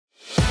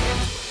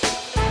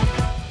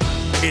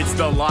It's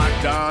the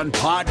Locked On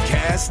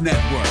Podcast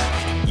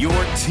Network, your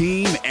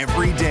team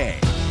every day.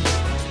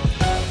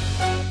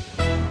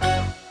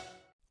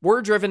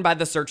 We're driven by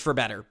the search for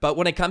better, but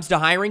when it comes to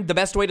hiring, the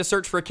best way to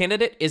search for a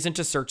candidate isn't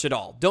to search at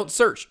all. Don't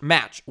search,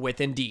 match with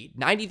Indeed.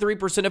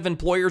 93% of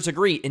employers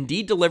agree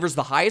Indeed delivers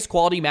the highest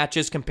quality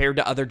matches compared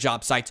to other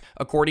job sites,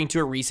 according to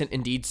a recent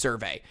Indeed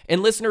survey.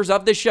 And listeners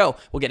of this show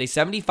will get a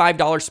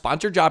 $75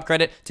 sponsored job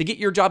credit to get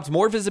your jobs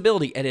more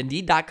visibility at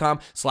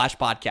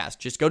Indeed.com/podcast.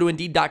 Just go to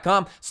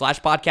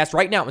Indeed.com/podcast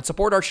right now and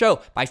support our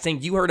show by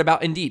saying you heard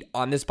about Indeed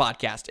on this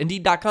podcast.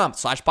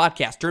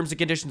 Indeed.com/podcast. Terms and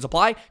conditions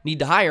apply. Need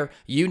to hire?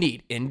 You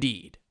need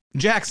Indeed.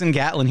 Jackson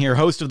Gatlin here,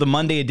 host of the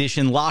Monday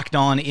edition Locked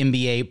On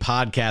NBA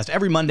podcast.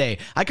 Every Monday,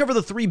 I cover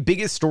the three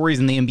biggest stories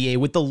in the NBA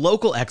with the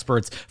local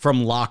experts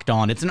from Locked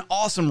On. It's an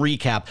awesome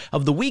recap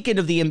of the weekend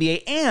of the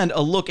NBA and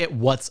a look at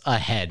what's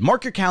ahead.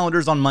 Mark your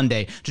calendars on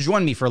Monday to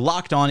join me for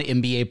Locked On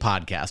NBA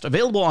podcast,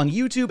 available on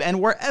YouTube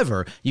and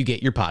wherever you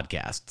get your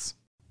podcasts.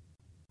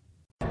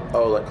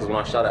 Because when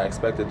I shot, I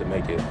expected to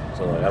make it.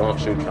 So, I don't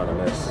shoot kind of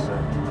miss.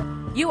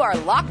 You are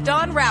Locked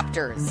On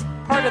Raptors,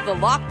 part of the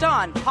Locked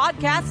On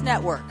Podcast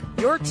Network,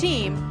 your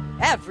team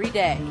every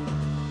day.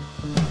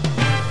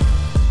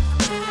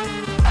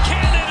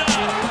 Canada,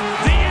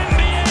 the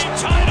NBA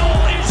title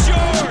is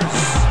yours.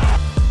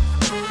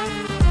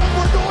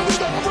 We're going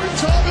to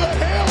overtime and a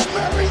Hail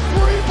Mary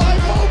 3 by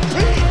Mo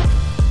Pete.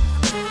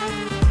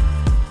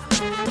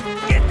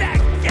 Get that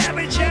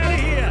garbage out of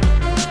here.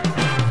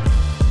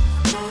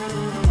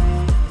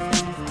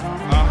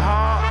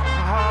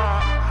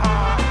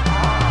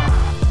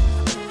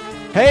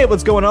 Hey,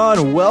 what's going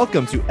on?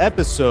 Welcome to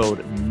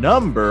episode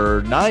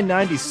number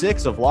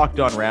 996 of Locked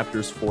On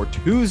Raptors for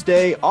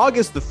Tuesday,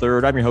 August the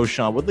 3rd. I'm your host,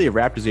 Sean Woodley of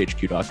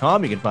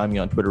RaptorsHQ.com. You can find me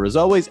on Twitter as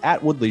always, at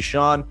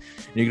WoodleySean. And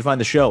you can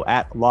find the show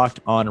at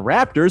Locked On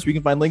Raptors. We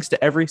can find links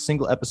to every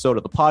single episode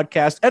of the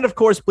podcast. And of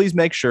course, please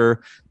make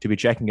sure to be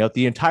checking out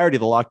the entirety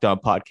of the Locked On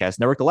Podcast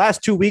Network. The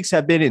last 2 weeks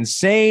have been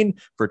insane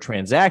for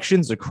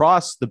transactions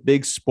across the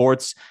big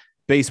sports.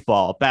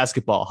 Baseball,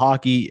 basketball,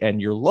 hockey,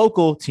 and your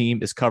local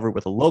team is covered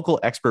with a local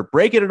expert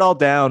breaking it all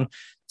down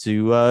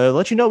to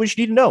let you know what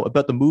you need to know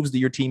about the moves that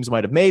your teams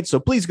might have made. So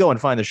please go and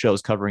find the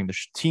shows covering the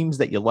teams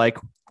that you like,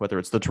 whether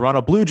it's the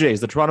Toronto Blue Jays,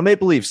 the Toronto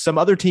Maple Leafs, some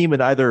other team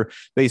in either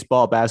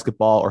baseball,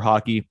 basketball, or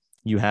hockey.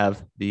 You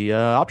have the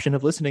option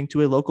of listening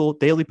to a local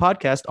daily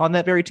podcast on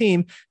that very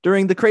team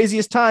during the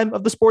craziest time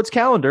of the sports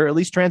calendar, at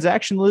least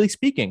transactionally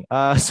speaking.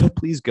 So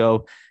please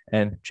go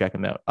and check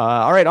them out.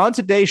 All right, on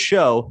today's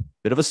show,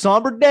 bit of a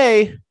somber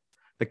day.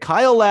 The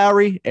Kyle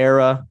Lowry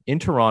era in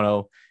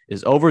Toronto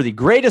is over. The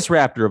greatest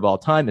Raptor of all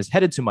time is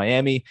headed to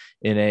Miami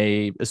in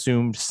a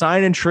assumed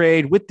sign and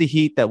trade with the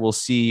Heat that will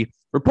see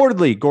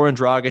reportedly Goran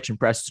Dragic and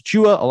Precious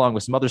Achiuwa, along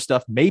with some other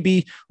stuff,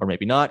 maybe or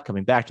maybe not,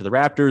 coming back to the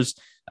Raptors.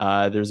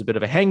 There's a bit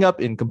of a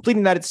hang-up in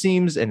completing that, it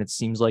seems, and it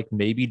seems like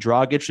maybe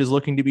Dragic is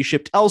looking to be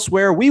shipped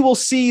elsewhere. We will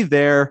see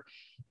there.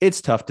 It's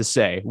tough to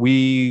say.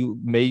 We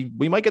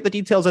might get the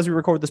details as we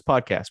record this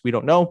podcast. We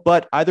don't know,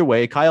 but either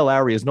way, Kyle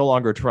Lowry is no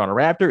longer a Toronto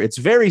Raptor. It's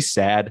very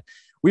sad.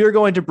 We are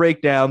going to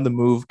break down the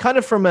move kind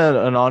of from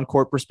an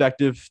on-court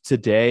perspective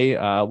today.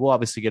 We'll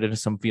obviously get into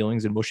some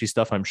feelings and mushy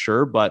stuff, I'm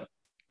sure, but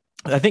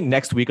I think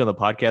next week on the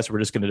podcast, we're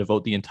just going to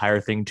devote the entire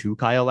thing to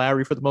Kyle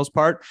Lowry for the most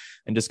part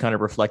and just kind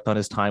of reflect on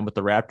his time with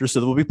the Raptors. So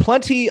there will be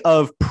plenty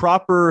of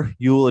proper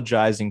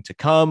eulogizing to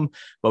come,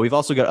 but we've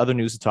also got other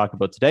news to talk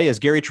about today as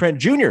Gary Trent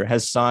Jr.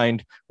 has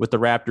signed with the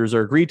Raptors or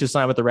agreed to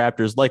sign with the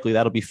Raptors. Likely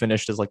that'll be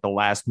finished as like the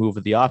last move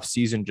of the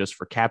offseason just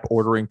for cap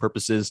ordering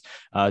purposes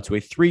to a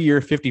 3-year,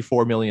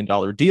 $54 million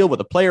deal with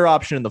a player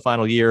option in the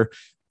final year.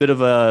 Bit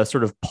of a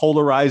sort of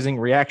polarizing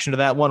reaction to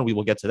that one. We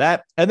will get to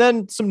that. And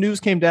then some news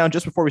came down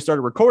just before we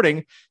started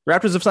recording. The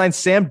Raptors have signed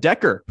Sam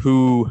Dekker,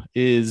 who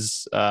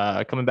is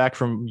coming back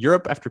from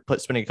Europe after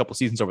spending a couple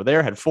seasons over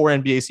there, had 4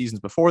 NBA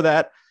seasons before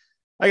that.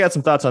 I got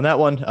some thoughts on that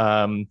one.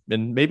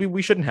 And maybe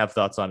we shouldn't have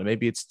thoughts on it.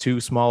 Maybe it's too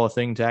small a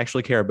thing to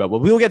actually care about. But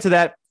we will get to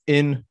that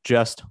in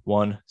just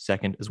 1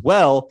 second as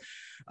well.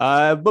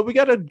 But we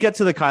got to get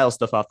to the Kyle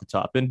stuff off the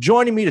top. And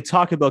joining me to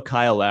talk about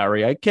Kyle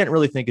Lowry, I can't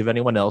really think of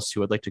anyone else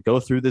who I'd like to go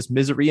through this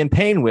misery and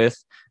pain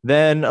with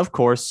than, of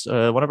course,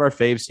 one of our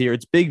faves here.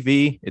 It's Big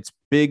V. It's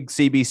Big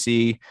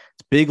CBC.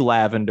 It's Big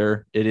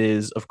Lavender. It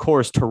is, of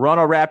course,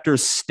 Toronto Raptors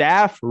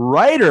staff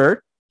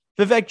writer,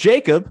 Vivek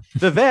Jacob.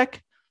 Vivek,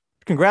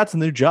 congrats on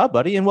the new job,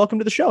 buddy, and welcome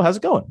to the show. How's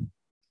it going?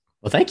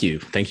 Well, thank you.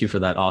 Thank you for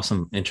that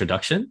awesome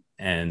introduction.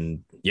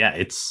 And yeah,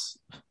 it's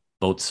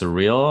both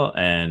surreal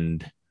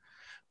and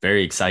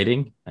very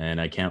exciting,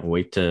 and I can't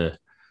wait to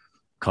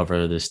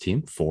cover this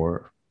team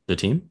for the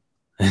team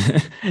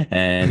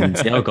and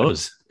see how it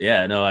goes.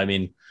 Yeah, no, I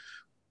mean,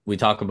 we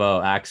talk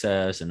about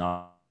access and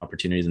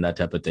opportunities and that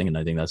type of thing, and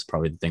I think that's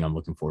probably the thing I'm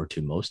looking forward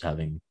to most,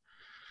 having,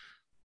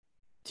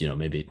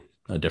 maybe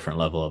a different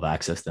level of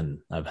access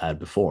than I've had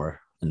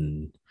before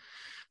and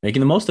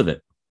making the most of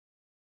it.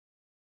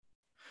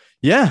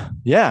 Yeah.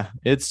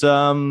 It's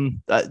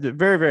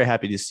very, very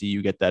happy to see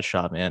you get that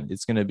shot, man.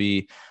 It's gonna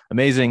be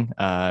amazing.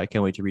 I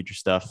can't wait to read your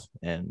stuff,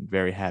 and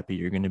very happy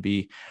you're gonna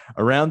be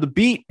around the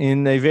beat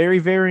in a very,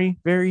 very,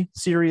 very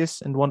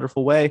serious and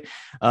wonderful way.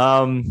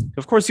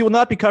 Of course, you will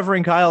not be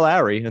covering Kyle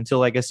Lowry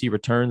until I guess he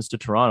returns to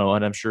Toronto,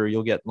 and I'm sure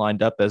you'll get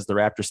lined up as the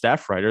Raptor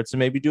staff writer to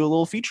maybe do a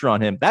little feature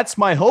on him. That's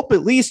my hope,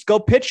 at least. Go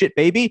pitch it,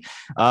 baby.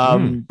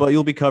 But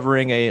you'll be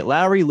covering a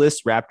Lowry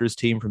list Raptors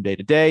team from day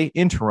to day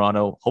in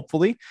Toronto,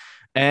 hopefully.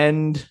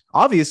 And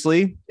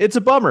obviously, it's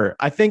a bummer.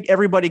 I think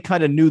everybody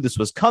kind of knew this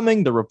was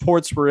coming. The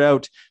reports were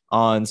out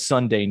on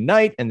Sunday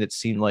night, and it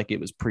seemed like it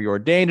was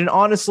preordained. And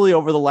honestly,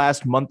 over the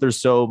last month or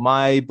so,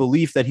 my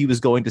belief that he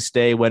was going to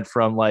stay went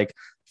from like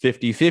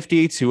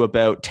 50-50 to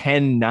about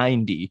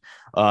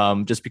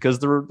 10-90, just because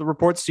the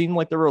reports seemed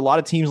like there were a lot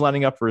of teams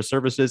lining up for his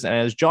services. And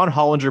as John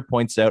Hollinger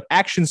points out,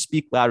 actions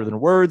speak louder than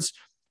words.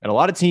 And a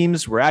lot of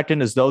teams were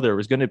acting as though there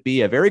was going to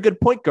be a very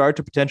good point guard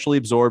to potentially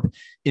absorb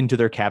into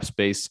their cap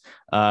space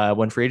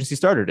when free agency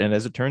started. And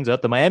as it turns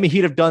out, the Miami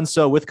Heat have done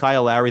so with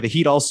Kyle Lowry. The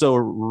Heat also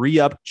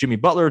re-upped Jimmy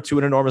Butler to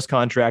an enormous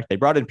contract. They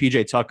brought in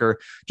PJ Tucker,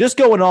 just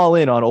going all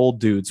in on old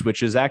dudes,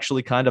 which is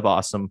actually kind of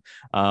awesome.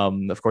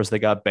 Of course, they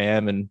got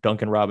Bam and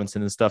Duncan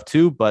Robinson and stuff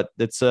too, but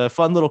it's a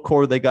fun little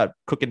core they got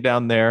cooking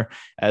down there.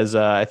 As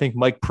I think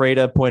Mike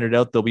Prada pointed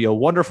out, there'll be a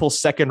wonderful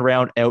second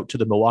round out to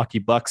the Milwaukee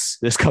Bucks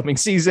this coming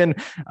season.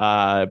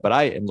 But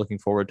I am looking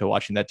forward to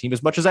watching that team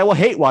as much as I will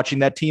hate watching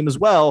that team as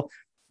well,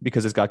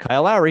 because it's got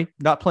Kyle Lowry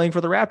not playing for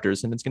the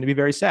Raptors, and it's going to be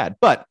very sad.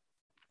 But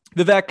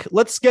Vivek,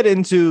 let's get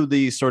into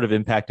the sort of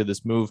impact of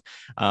this move.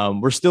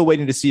 We're still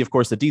waiting to see, of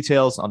course, the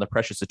details on the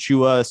Precious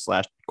Achua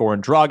 /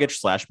 Goran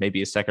Dragic /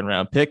 maybe a second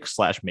round pick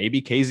 / maybe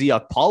KZ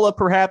Okpala,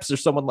 perhaps, or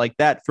someone like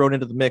that thrown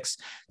into the mix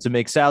to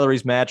make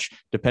salaries match,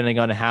 depending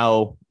on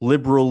how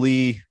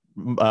liberally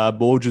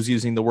Woj was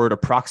using the word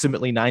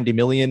approximately 90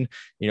 million.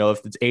 You know,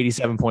 if it's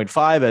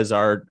 87.5, as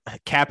our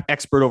cap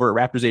expert over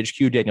at Raptors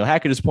HQ, Daniel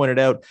Hackett, has pointed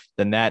out,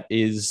 then that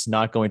is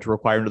not going to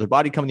require another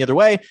body coming the other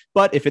way.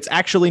 But if it's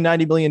actually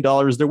 $90 million,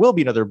 there will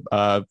be another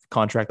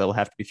contract that will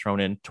have to be thrown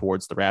in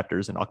towards the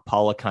Raptors, and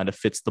Okpala kind of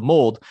fits the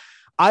mold.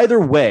 Either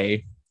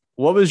way,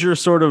 what was your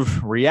sort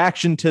of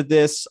reaction to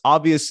this?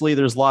 Obviously,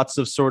 there's lots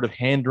of sort of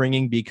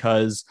hand-wringing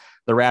because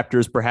the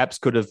Raptors perhaps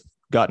could have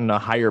gotten a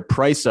higher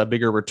price, a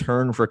bigger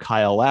return for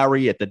Kyle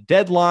Lowry at the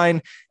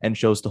deadline, and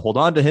chose to hold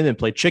on to him and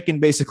play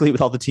chicken basically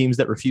with all the teams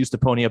that refused to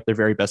pony up their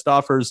very best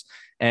offers.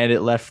 And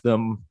it left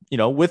them, you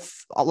know, with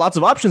lots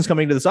of options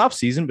coming into this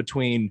offseason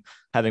between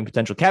having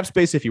potential cap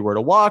space if you were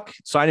to walk,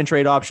 sign and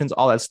trade options,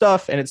 all that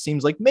stuff. And it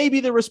seems like maybe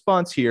the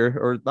response here,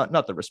 or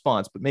not the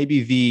response, but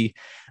maybe the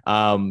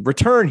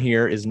return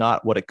here is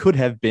not what it could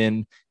have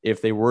been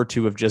if they were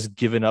to have just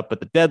given up at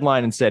the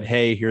deadline and said,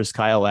 hey, here's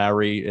Kyle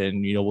Lowry,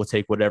 and, you know, we'll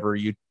take whatever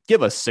you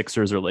give us,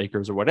 Sixers or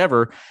Lakers or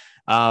whatever.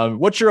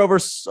 What's your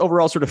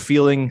overall sort of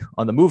feeling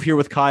on the move here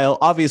with Kyle?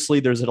 Obviously,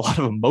 there's a lot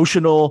of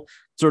emotional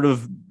sort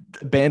of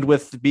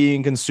bandwidth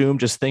being consumed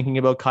just thinking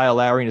about Kyle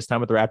Lowry and his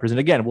time with the Raptors. And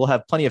again, we'll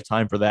have plenty of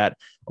time for that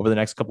over the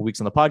next couple of weeks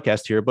on the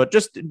podcast here, but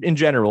just in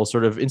general,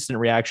 sort of instant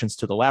reactions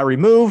to the Lowry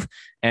move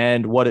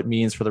and what it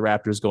means for the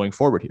Raptors going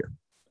forward here.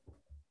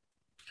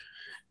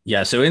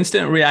 Yeah, so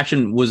instant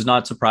reaction, was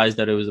not surprised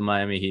that it was a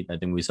Miami Heat. I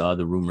think we saw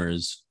the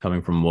rumors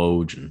coming from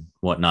Woj and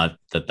whatnot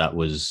that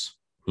was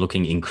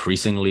looking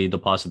increasingly the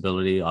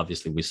possibility.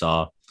 Obviously, we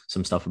saw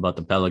some stuff about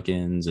the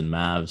Pelicans and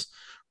Mavs,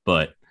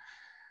 but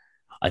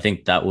I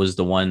think that was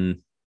the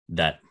one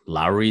that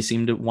Lowry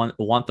seemed to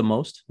want the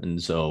most.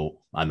 And so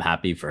I'm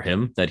happy for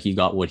him that he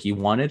got what he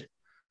wanted.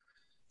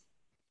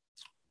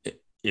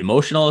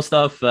 Emotional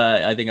stuff,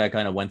 I think I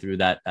kind of went through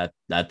that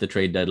at the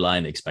trade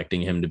deadline,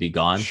 expecting him to be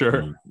gone.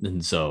 Sure.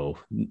 And so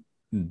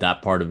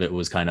that part of it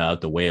was kind of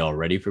out the way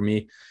already for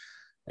me.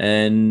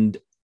 And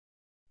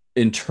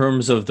in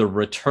terms of the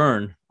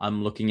return,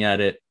 I'm looking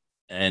at it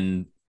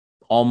and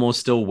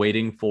almost still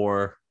waiting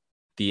for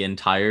the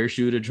entire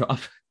shoe to drop.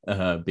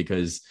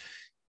 Because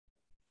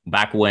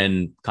back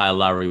when Kyle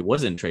Lowry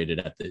wasn't traded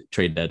at the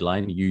trade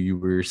deadline, you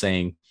were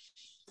saying,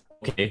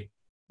 okay,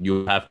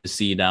 you have to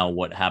see now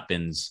what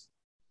happens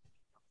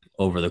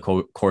over the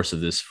course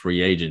of this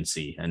free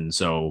agency. And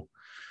so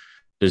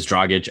does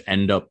Dragic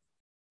end up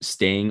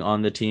staying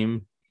on the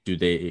team? Do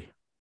they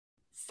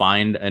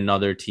find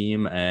another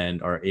team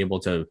and are able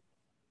to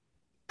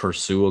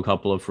pursue a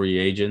couple of free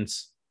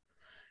agents?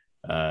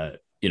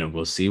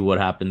 We'll see what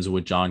happens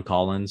with John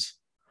Collins.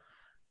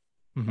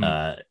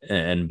 Mm-hmm.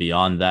 And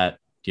beyond that,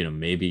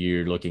 maybe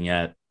you're looking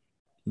at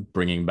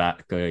bringing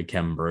back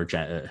Khem Birch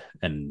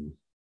and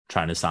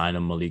trying to sign a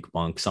Malik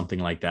Monk, something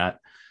like that.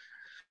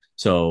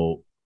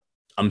 So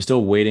I'm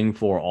still waiting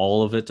for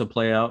all of it to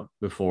play out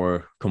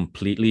before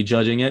completely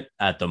judging it.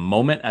 At the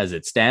moment, as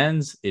it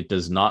stands, it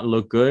does not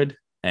look good.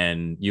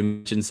 And you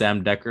mentioned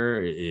Sam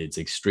Dekker. It's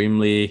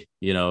extremely,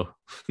 the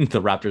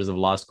Raptors have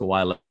lost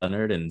Kawhi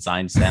Leonard and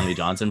signed Stanley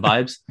Johnson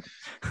vibes.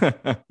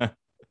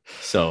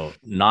 So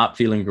not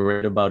feeling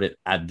great about it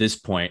at this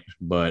point,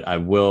 but I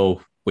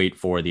will wait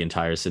for the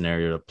entire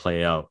scenario to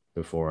play out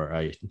before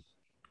I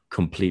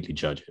completely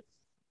judge it.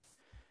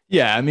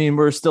 Yeah, I mean,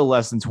 we're still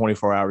less than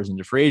 24 hours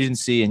into free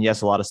agency. And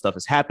yes, a lot of stuff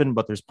has happened,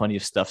 but there's plenty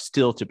of stuff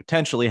still to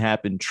potentially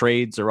happen.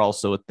 Trades are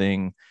also a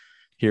thing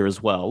here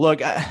as well.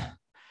 Look,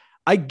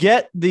 I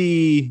get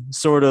the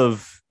sort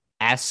of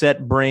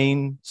asset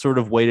brain sort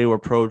of way to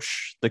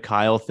approach the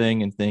Kyle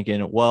thing and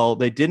thinking, well,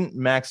 they didn't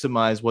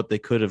maximize what they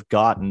could have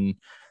gotten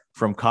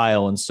from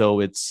Kyle, and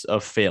so it's a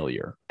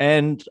failure.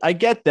 And I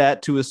get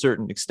that to a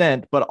certain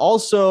extent, but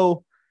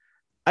also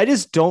I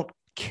just don't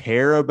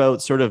care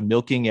about sort of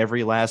milking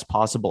every last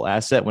possible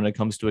asset when it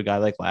comes to a guy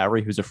like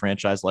Lowry, who's a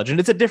franchise legend.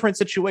 It's a different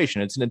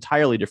situation. It's an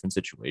entirely different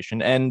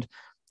situation. And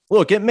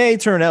look, it may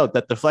turn out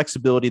that the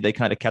flexibility they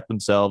kind of kept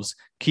themselves,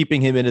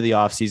 keeping him into the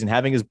offseason,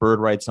 having his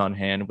bird rights on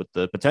hand with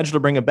the potential to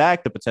bring him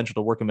back, the potential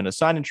to work him in a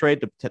sign and trade,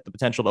 the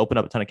potential to open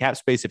up a ton of cap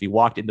space if he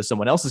walked into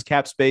someone else's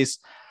cap space,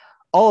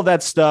 all of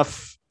that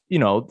stuff,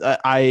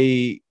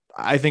 I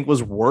think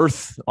was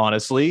worth,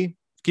 honestly,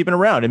 keeping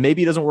around. And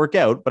maybe it doesn't work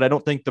out, but I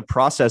don't think the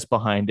process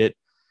behind it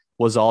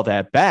was all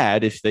that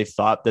bad if they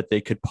thought that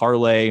they could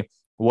parlay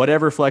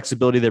whatever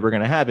flexibility they were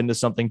going to have into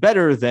something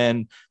better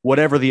than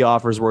whatever the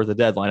offers were at the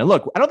deadline. And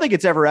look, I don't think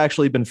it's ever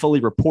actually been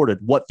fully reported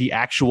what the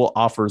actual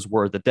offers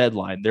were at the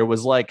deadline. There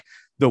was like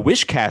the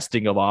wish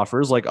casting of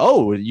offers, like,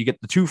 oh, you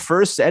get the 2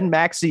 firsts and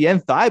Maxey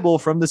and Thibault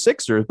from the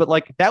Sixers. But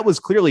like that was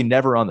clearly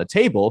never on the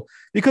table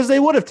because they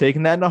would have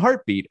taken that in a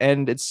heartbeat.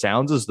 And it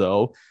sounds as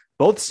though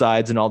both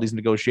sides in all these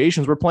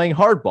negotiations were playing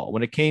hardball.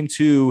 When it came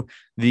to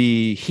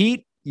the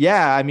Heat,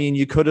 yeah, I mean,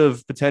 you could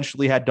have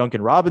potentially had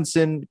Duncan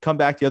Robinson come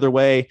back the other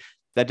way.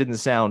 That didn't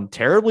sound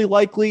terribly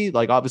likely.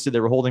 Like, obviously, they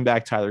were holding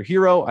back Tyler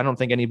Hero. I don't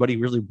think anybody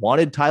really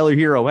wanted Tyler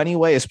Hero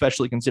anyway,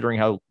 especially considering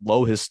how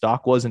low his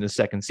stock was in his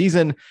second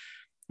season.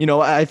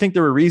 I think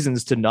there were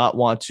reasons to not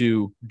want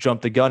to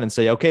jump the gun and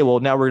say, okay, well,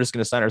 now we're just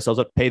going to sign ourselves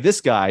up, pay this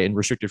guy in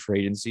restricted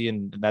free agency,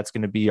 and that's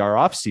going to be our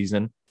off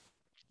season.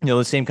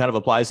 The same kind of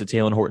applies to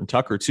Talen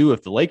Horton-Tucker too.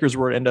 If the Lakers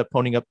were to end up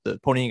ponying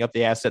up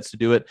the assets to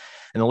do it,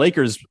 and the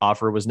Lakers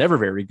offer was never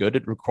very good,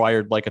 it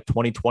required like a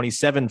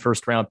 2027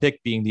 first round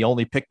pick being the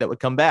only pick that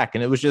would come back.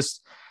 And it was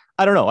just,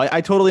 I don't know.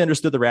 I totally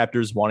understood the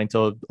Raptors wanting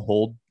to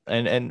hold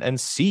and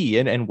see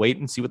and wait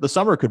and see what the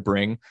summer could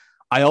bring.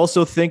 I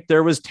also think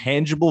there was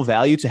tangible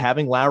value to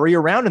having Lowry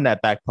around in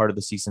that back part of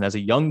the season as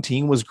a young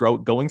team was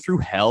going through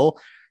hell,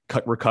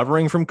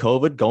 recovering from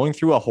COVID, going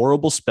through a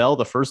horrible spell,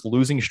 the first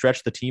losing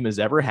stretch the team has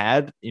ever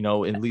had,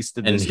 at least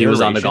in this he was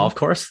on the golf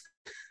course.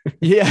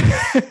 Yeah.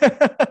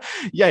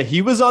 Yeah.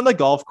 He was on the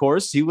golf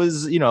course. He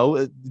was,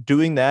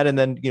 doing that and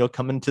then,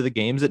 coming to the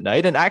games at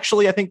night. And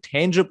actually, I think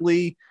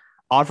tangibly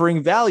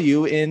offering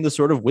value in the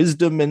sort of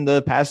wisdom and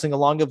the passing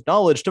along of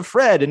knowledge to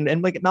Fred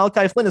and like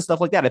Malachi Flynn and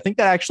stuff like that. I think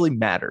that actually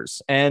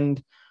matters.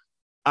 And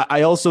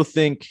I also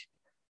think,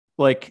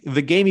 like,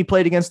 the game he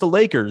played against the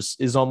Lakers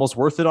is almost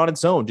worth it on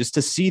its own, just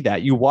to see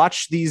that. You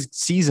watch these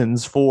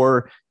seasons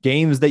for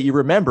games that you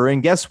remember.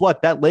 And guess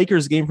what? That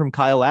Lakers game from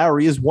Kyle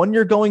Lowry is one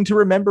you're going to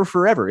remember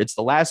forever. It's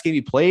the last game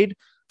he played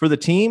for the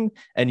team.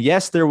 And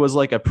yes, there was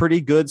like a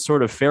pretty good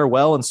sort of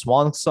farewell and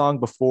swan song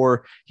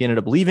before he ended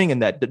up leaving in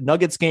that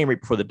Nuggets game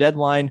right before the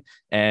deadline.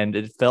 And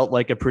it felt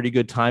like a pretty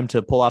good time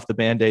to pull off the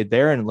Band-Aid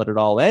there and let it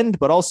all end.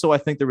 But also I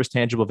think there was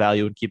tangible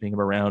value in keeping him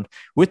around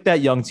with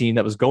that young team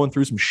that was going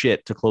through some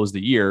shit to close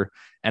the year.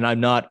 And I'm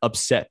not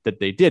upset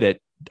that they did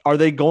it. Are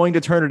they going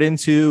to turn it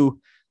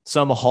into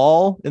some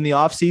haul in the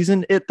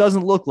offseason? It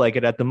doesn't look like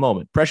it at the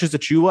moment. Precious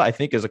Achiuwa, I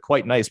think, is a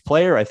quite nice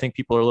player. I think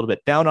people are a little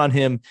bit down on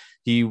him.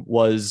 He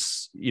was,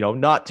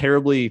 not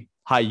terribly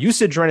high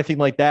usage or anything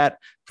like that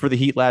for the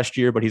Heat last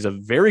year, but he's a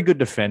very good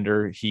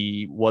defender.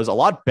 He was a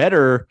lot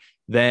better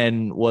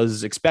than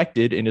was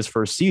expected in his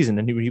first season.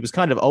 And he was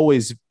kind of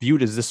always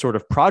viewed as this sort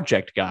of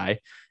project guy.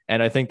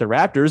 And I think the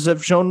Raptors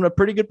have shown a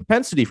pretty good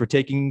propensity for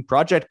taking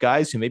project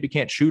guys who maybe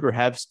can't shoot or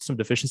have some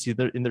deficiency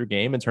in their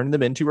game and turning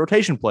them into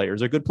rotation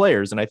players or good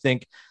players. And I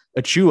think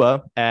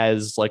Achiuwa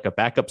as like a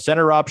backup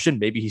center option,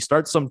 maybe he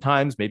starts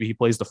sometimes, maybe he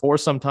plays the 4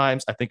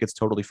 sometimes. I think it's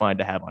totally fine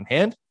to have on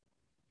hand.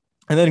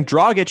 And then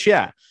Dragic,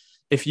 yeah,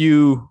 if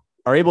you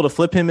are able to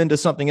flip him into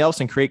something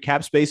else and create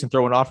cap space and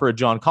throw an offer at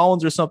John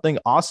Collins or something,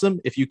 awesome.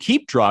 If you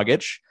keep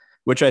Dragic,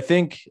 which I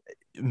think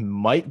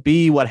might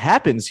be what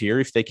happens here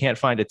if they can't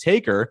find a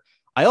taker,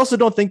 I also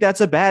don't think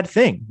that's a bad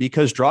thing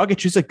because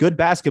Dragic is a good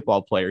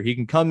basketball player. He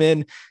can come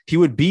in. He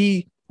would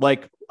be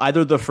like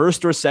either the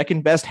first or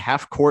second best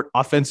half-court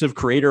offensive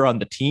creator on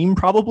the team,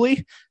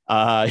 probably.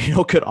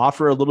 Could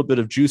offer a little bit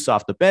of juice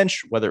off the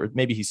bench, whether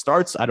maybe he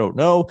starts, I don't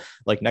know,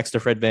 like next to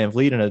Fred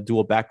VanVleet in a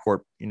dual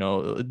backcourt,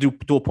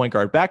 dual point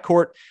guard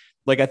backcourt.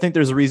 Like, I think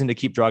there's a reason to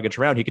keep Dragic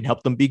around. He can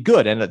help them be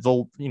good. And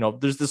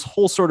there's this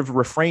whole sort of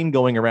refrain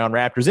going around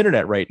Raptors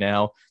internet right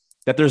now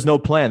that there's no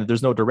plan, that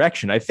there's no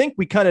direction. I think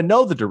we kind of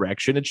know the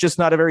direction. It's just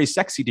not a very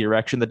sexy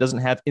direction that doesn't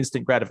have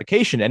instant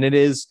gratification. And it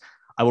is,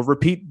 I will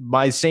repeat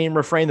my same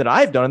refrain that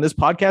I've done in this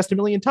podcast a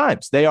million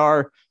times. They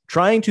are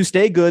trying to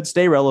stay good,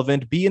 stay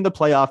relevant, be in the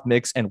playoff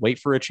mix, and wait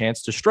for a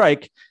chance to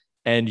strike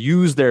and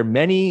use their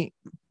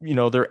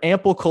their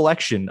ample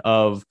collection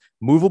of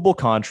movable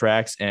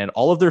contracts and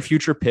all of their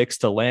future picks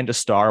to land a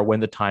star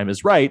when the time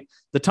is right.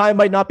 The time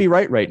might not be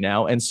right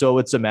now. And so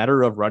it's a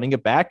matter of running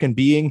it back and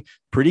being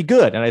pretty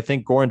good. And I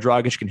think Goran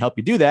Dragic can help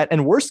you do that.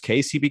 And worst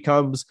case, he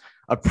becomes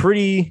a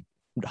pretty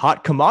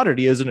hot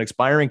commodity as an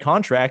expiring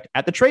contract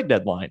at the trade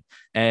deadline.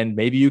 And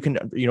maybe you can,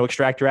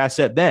 extract your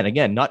asset then.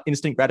 Again, not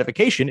instant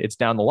gratification, it's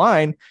down the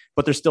line,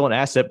 but there's still an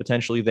asset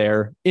potentially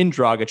there in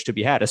Dragic to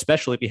be had,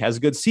 especially if he has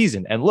a good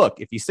season. And look,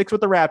 if he sticks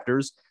with the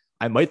Raptors,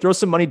 I might throw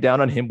some money down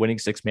on him winning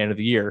Sixth Man of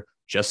the Year.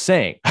 Just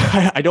saying.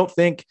 I don't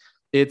think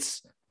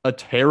it's a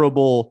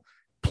terrible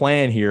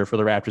plan here for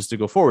the Raptors to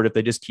go forward if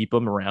they just keep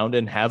him around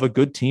and have a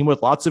good team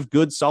with lots of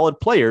good,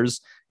 solid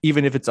players,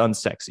 even if it's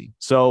unsexy.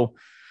 So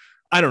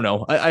I don't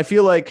know. I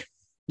feel like,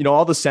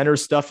 all the center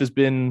stuff has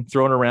been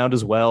thrown around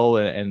as well.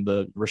 And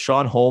the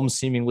Rashawn Holmes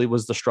seemingly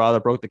was the straw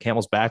that broke the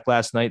camel's back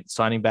last night,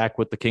 signing back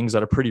with the Kings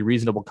at a pretty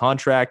reasonable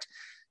contract.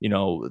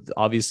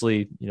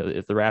 Obviously,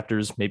 if the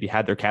Raptors maybe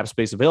had their cap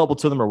space available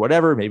to them or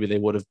whatever, maybe they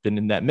would have been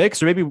in that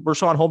mix, or maybe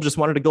Rashawn Holmes just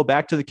wanted to go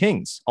back to the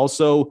Kings.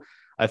 Also,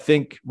 I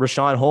think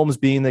Rashawn Holmes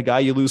being the guy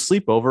you lose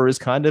sleep over is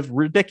kind of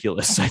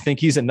ridiculous. I think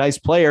he's a nice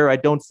player. I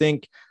don't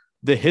think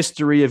the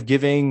history of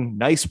giving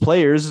nice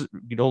players,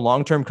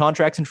 long-term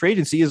contracts in free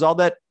agency is all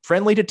that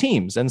friendly to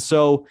teams. And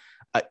so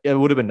it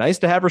would have been nice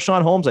to have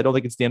Rashawn Holmes. I don't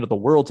think it's the end of the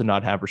world to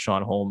not have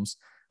Rashawn Holmes.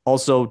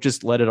 Also,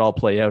 just let it all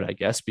play out, I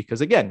guess,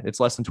 because again,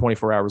 it's less than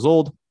 24 hours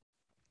old.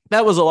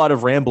 That was a lot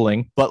of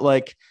rambling,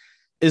 but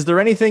is there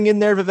anything in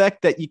there,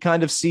 Vivek, that you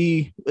kind of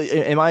see?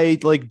 Am I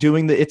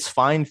doing the it's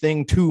fine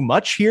thing too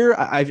much here?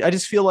 I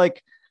just feel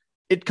like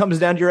it comes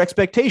down to your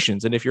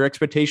expectations. And if your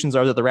expectations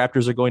are that the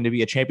Raptors are going to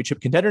be a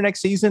championship contender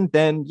next season,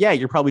 then yeah,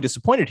 you're probably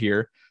disappointed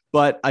here.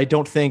 But I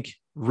don't think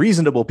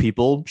reasonable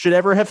people should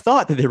ever have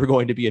thought that they were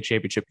going to be a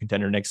championship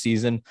contender next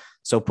season.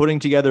 So putting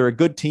together a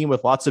good team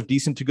with lots of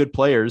decent to good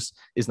players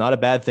is not a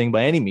bad thing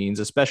by any means,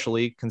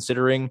 especially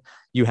considering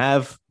you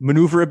have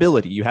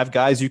maneuverability. You have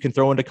guys you can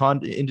throw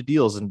into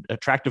deals and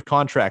attractive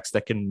contracts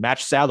that can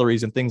match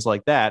salaries and things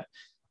like that.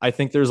 I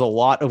think there's a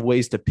lot of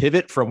ways to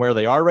pivot from where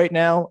they are right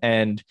now.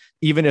 And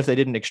even if they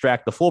didn't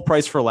extract the full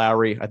price for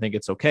Lowry, I think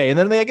it's okay. And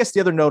then I guess the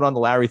other note on the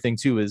Lowry thing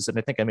too is, and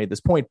I think I made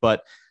this point,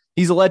 but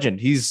he's a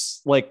legend.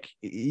 He's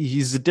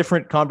a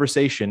different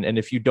conversation. And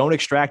if you don't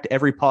extract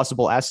every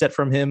possible asset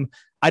from him,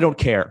 I don't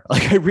care.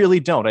 I really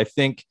don't. I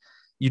think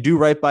you do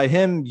right by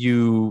him.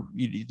 You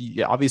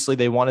obviously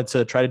they wanted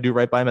to try to do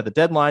right by him at the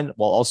deadline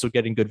while also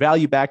getting good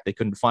value back. They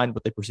couldn't find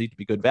what they perceived to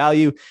be good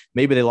value.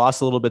 Maybe they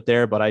lost a little bit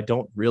there, but I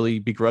don't really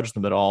begrudge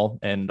them at all.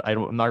 And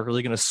I'm not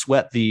really going to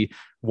sweat the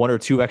 1 or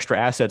 2 extra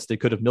assets they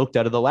could have milked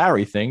out of the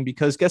Lowry thing,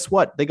 because guess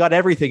what? They got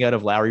everything out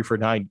of Lowry for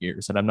 9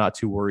 years. And I'm not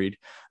too worried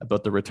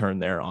about the return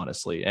there,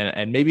 honestly.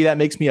 And maybe that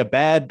makes me a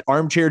bad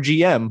armchair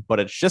GM, but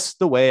it's just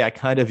the way I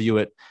kind of view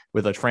it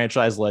with a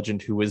franchise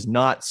legend who is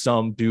not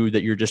some dude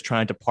that you're just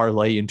trying to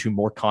parlay into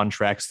more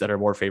contracts that are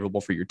more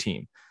favorable for your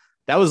team.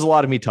 That was a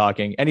lot of me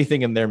talking.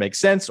 Anything in there makes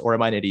sense, or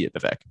am I an idiot,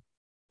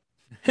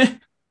 Vivek?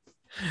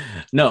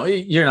 No,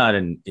 you're not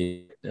an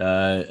idiot.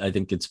 I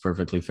think it's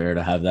perfectly fair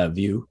to have that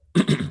view.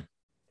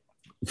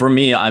 For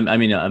me, I'm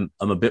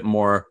a bit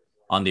more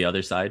on the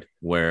other side,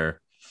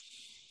 where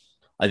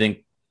I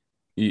think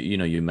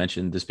you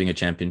mentioned this being a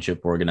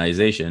championship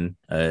organization,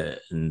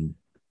 and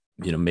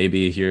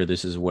maybe here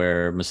this is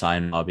where Masai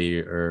and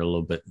Bobby are a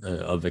little bit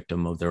a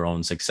victim of their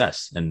own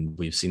success, and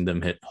we've seen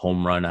them hit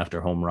home run after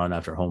home run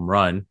after home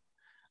run,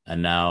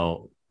 and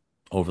now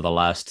over the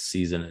last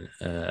season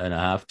and a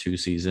half, 2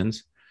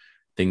 seasons,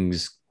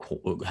 things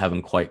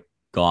haven't quite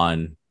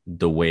gone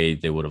the way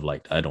they would have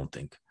liked. I don't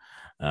think.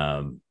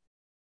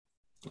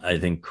 I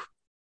think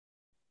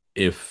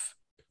if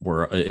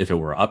it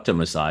were up to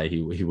Masai,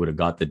 he would have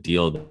got the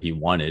deal that he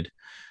wanted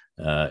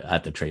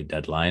at the trade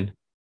deadline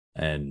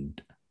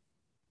and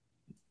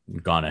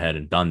gone ahead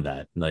and done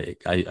that.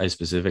 I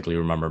specifically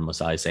remember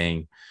Masai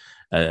saying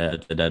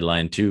at the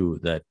deadline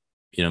too that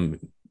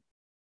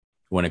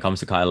when it comes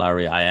to Kyle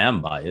Lowry, I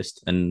am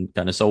biased, and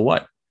kind of so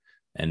what?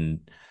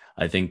 And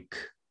I think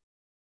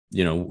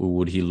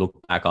would he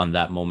look back on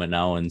that moment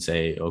now and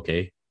say,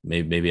 okay,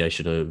 maybe I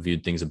should have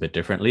viewed things a bit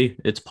differently?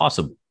 It's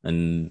possible.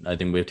 And I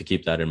think we have to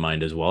keep that in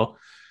mind as well.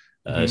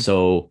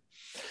 So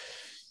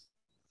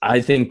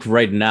I think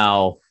right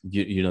now,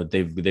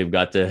 they've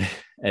got to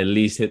at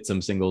least hit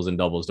some singles and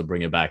doubles to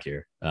bring it back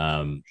here.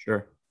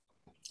 Sure.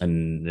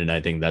 And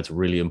I think that's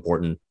really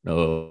important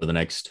over the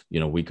next,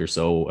 week or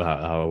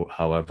so,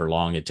 however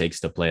long it takes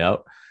to play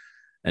out.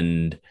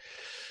 And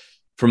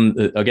from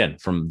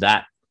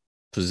that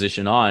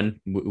position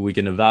on, we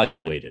can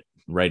evaluate it.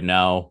 Right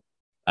now,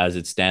 as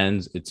it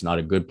stands, it's not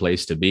a good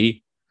place to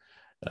be.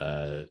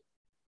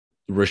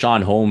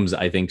 Rashawn Holmes,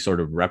 I think, sort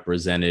of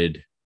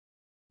represented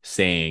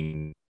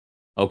saying,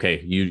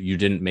 okay, you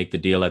didn't make the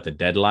deal at the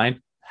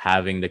deadline,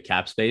 having the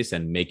cap space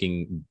and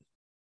making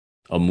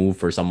a move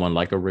for someone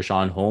like a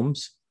Rashawn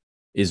Holmes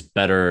is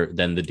better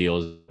than the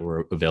deals that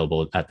were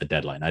available at the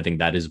deadline. I think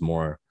that is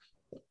more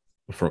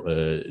for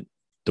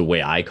the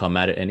way I come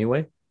at it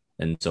anyway.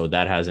 And so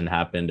that hasn't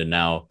happened. And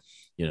now,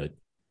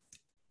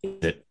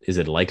 Is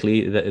it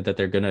likely that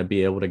they're going to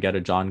be able to get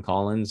a John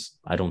Collins?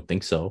 I don't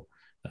think so,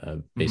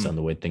 based on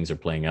the way things are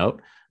playing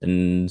out.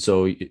 And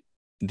so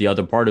the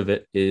other part of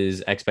it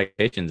is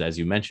expectations, as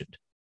you mentioned.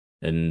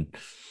 And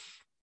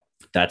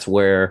that's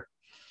where,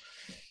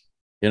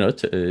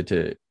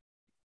 to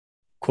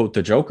quote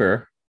the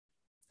Joker,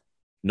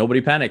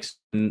 nobody panics.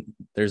 And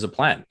there's a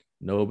plan.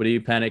 Nobody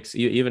panics,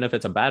 even if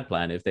it's a bad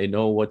plan. If they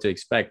know what to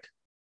expect,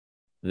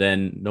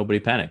 then nobody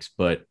panics.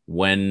 But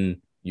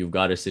when you've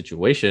got a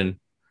situation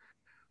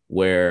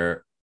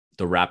where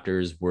the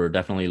Raptors were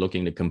definitely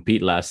looking to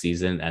compete last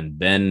season and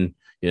then,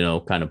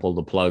 kind of pulled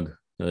the plug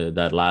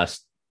that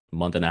last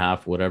month and a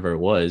half, whatever it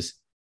was,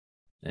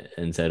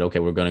 and said, okay,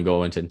 we're going to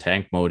go into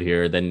tank mode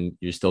here. Then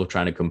you're still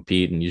trying to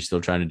compete and you're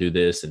still trying to do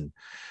this. And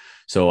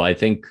so I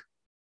think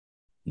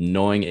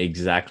knowing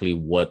exactly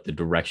what the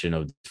direction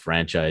of the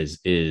franchise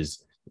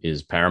is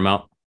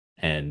paramount.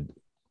 And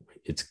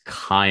it's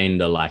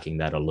kind of lacking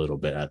that a little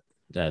bit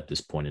at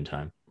this point in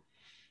time.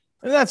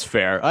 And that's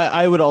fair.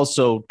 I would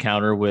also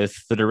counter with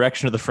the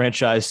direction of the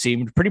franchise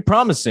seemed pretty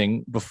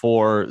promising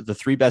before the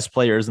three best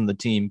players in the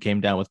team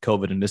came down with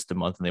COVID and missed a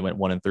month, and they went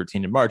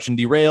 1-13 in March and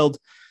derailed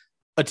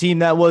a team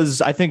that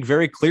was, I think,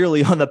 very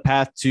clearly on the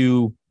path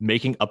to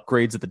making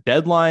upgrades at the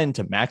deadline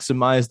to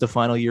maximize the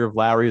final year of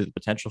Lowry, the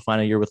potential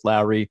final year with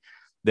Lowry.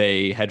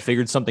 They had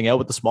figured something out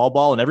with the small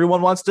ball, and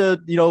everyone wants to,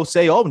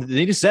 say, oh, they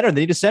need a center.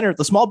 They need a center.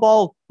 The small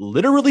ball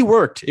literally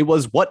worked. It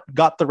was what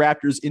got the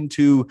Raptors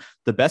into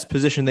the best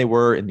position they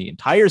were in the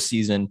entire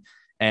season.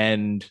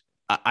 And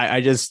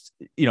I just,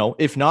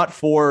 if not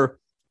for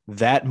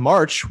that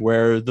March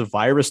where the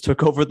virus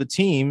took over the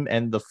team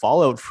and the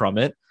fallout from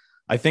it,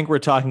 I think we're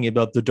talking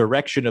about the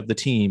direction of the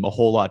team a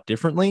whole lot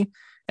differently.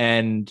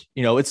 And,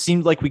 it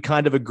seemed like we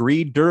kind of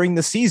agreed during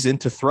the season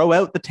to throw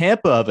out the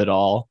Tampa of it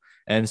all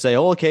and say,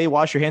 oh, okay,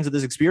 wash your hands of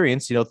this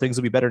experience. Things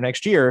will be better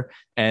next year.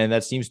 And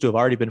that seems to have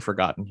already been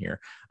forgotten here.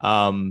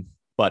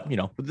 But,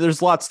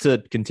 there's lots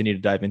to continue to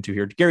dive into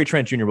here. Gary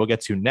Trent Jr. we'll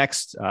get to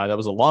next. That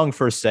was a long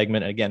first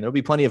segment. Again, there'll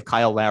be plenty of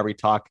Kyle Lowry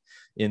talk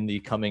in the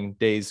coming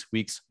days,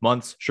 weeks,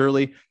 months,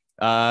 surely.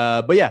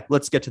 But yeah,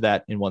 let's get to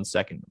that in 1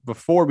 second.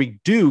 Before we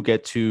do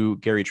get to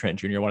Gary Trent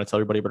Jr., I want to tell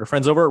everybody about our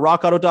friends over at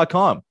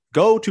rockauto.com.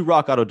 Go to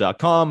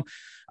rockauto.com.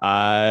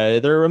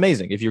 They're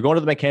amazing. If you're going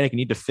to the mechanic, you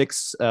need to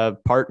fix a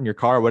part in your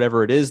car,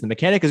 whatever it is, the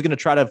mechanic is going to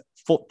try to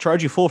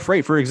charge you full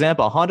freight. For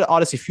example, a Honda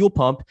Odyssey fuel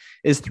pump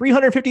is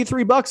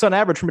 $353 on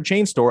average from a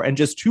chain store and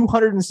just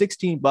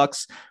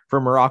 $216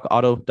 from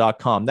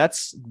rockauto.com.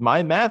 That's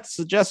my math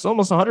suggests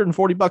almost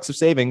 $140 of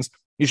savings.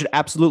 You should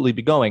absolutely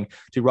be going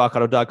to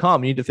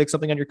rockauto.com. You need to fix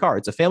something on your car.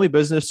 It's a family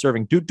business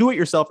serving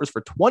do-it-yourselfers for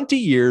 20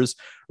 years.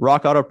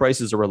 Rock Auto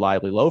prices are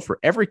reliably low for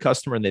every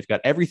customer, and they've got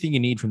everything you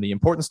need from the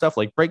important stuff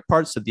like brake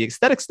parts to the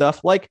aesthetic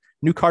stuff like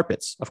new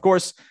carpets. Of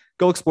course,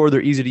 go explore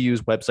their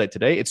easy-to-use website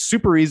today. It's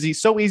super easy,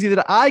 so easy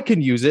that I can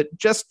use it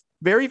just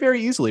very,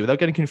 very easily without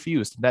getting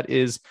confused. That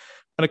is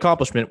an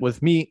accomplishment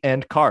with me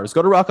and cars.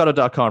 Go to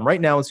rockauto.com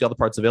right now and see all the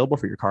parts available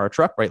for your car or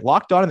truck. Right,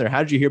 locked on in there. How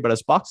did you hear about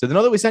us box? So they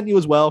know that we sent you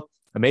as well.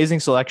 Amazing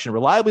selection,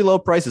 reliably low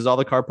prices, all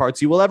the car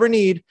parts you will ever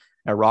need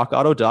at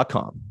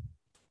rockauto.com.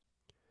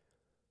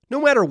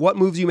 No matter what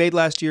moves you made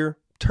last year,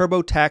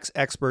 TurboTax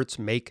experts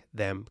make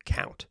them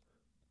count.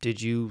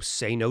 Did you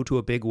say no to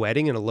a big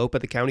wedding and elope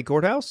at the county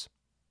courthouse?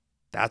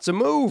 That's a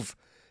move.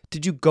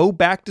 Did you go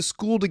back to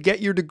school to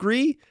get your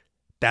degree?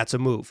 That's a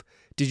move.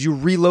 Did you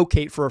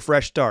relocate for a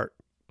fresh start?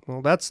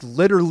 Well, that's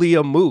literally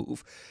a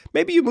move.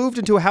 Maybe you moved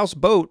into a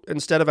houseboat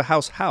instead of a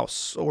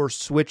house, or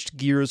switched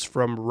gears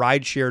from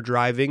rideshare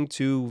driving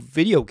to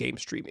video game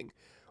streaming.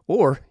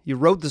 Or you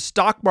rode the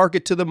stock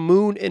market to the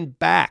moon and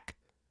back.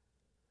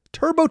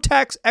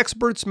 TurboTax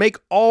experts make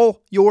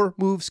all your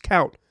moves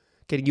count,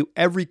 getting you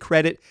every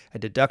credit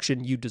and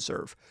deduction you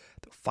deserve.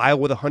 They'll file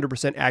with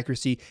 100%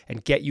 accuracy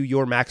and get you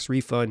your max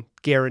refund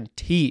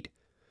guaranteed.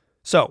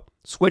 So,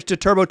 switch to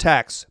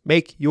TurboTax.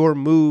 Make your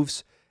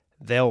moves.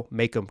 They'll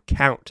make them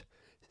count.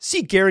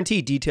 See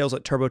guarantee details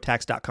at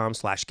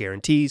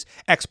turbotax.com/guarantees.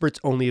 Experts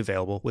only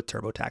available with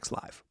TurboTax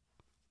Live.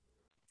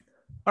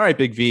 All right,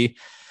 Big V.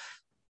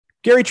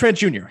 Gary Trent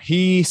Jr.,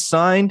 he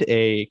signed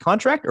a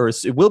contract, or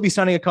will be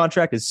signing a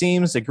contract, it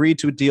seems, agreed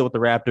to a deal with the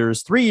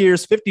Raptors. 3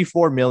 years,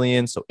 $54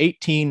 million, so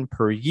 $18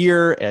 per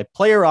year, a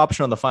player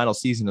option on the final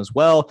season as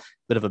well.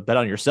 Bit of a bet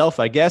on yourself,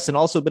 I guess, and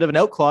also a bit of an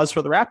out clause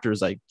for the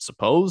Raptors, I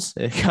suppose.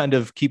 It kind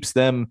of keeps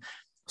them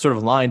sort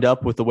of lined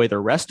up with the way the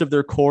rest of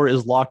their core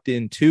is locked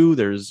in too.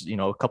 There's,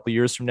 a couple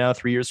years from now,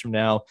 3 years from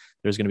now,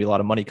 there's going to be a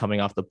lot of money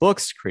coming off the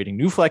books, creating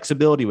new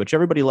flexibility, which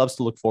everybody loves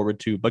to look forward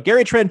to. But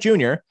Gary Trent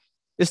Jr.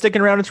 is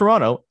sticking around in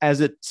Toronto,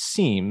 as it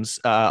seems.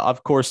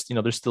 Of course,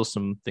 there's still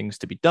some things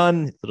to be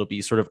done. It'll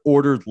be sort of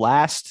ordered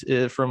last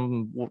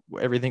from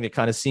everything that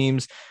kind of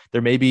seems.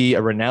 There may be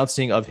a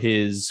renouncing of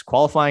his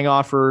qualifying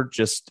offer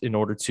just in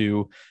order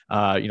to,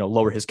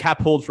 lower his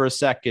cap hold for a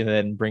sec and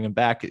then bring him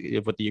back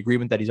with the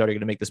agreement that he's already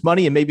going to make this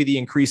money. And maybe the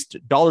increased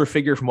dollar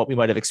figure from what we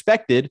might have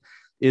expected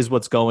is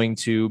what's going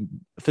to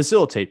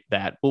facilitate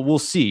that. Well, we'll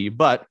see.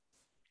 But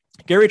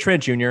Gary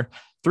Trent Jr.,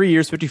 3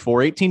 years,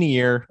 54, 18 a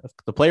year,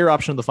 the player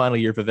option of the final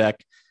year, Vivek.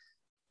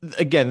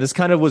 Again, this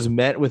kind of was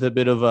met with a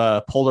bit of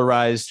a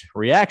polarized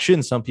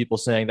reaction. Some people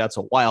saying that's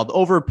a wild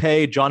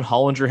overpay. John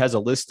Hollinger has a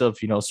list of,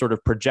 sort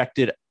of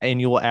projected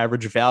annual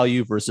average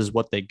value versus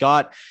what they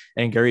got.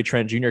 And Gary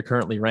Trent Jr.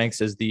 currently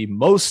ranks as the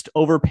most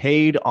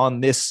overpaid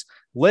on this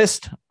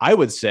list. I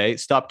would say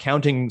stop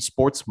counting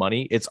sports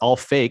money. It's all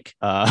fake,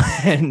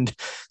 and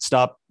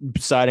stop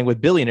siding with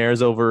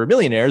billionaires over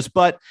millionaires.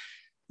 But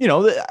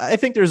I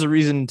think there's a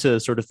reason to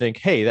sort of think,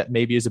 hey, that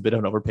maybe is a bit of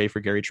an overpay for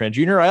Gary Trent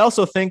Jr. I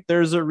also think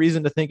there's a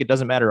reason to think it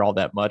doesn't matter all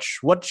that much.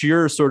 What's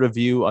your sort of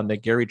view on the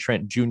Gary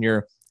Trent Jr.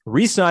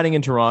 re-signing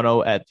in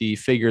Toronto at the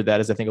figure that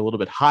is, I think, a little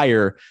bit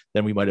higher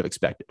than we might have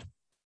expected?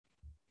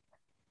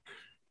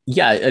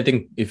 Yeah, I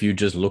think if you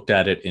just looked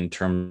at it in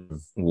terms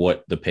of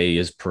what the pay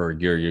is per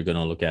year, you're going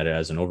to look at it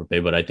as an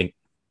overpay. But I think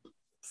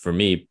for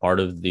me, part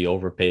of the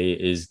overpay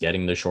is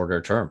getting the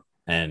shorter term.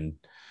 And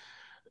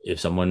if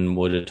someone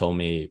would have told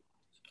me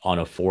on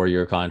a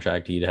 4-year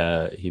contract,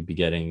 he'd be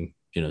getting,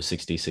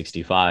 60,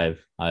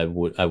 65, I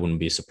wouldn't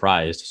be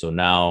surprised. So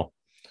now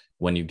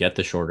when you get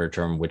the shorter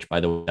term, which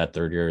by the way, that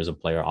 3rd year is a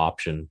player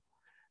option,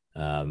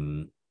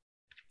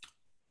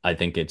 I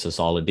think it's a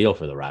solid deal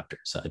for the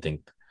Raptors. I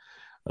think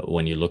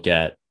when you look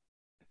at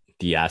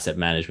the asset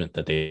management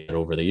that they had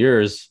over the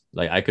years,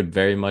 like I could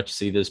very much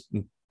see this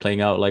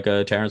playing out like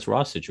a Terrence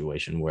Ross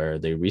situation where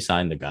they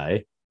re-signed the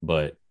guy,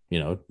 but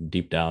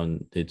deep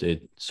down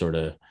it's sort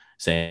of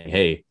saying,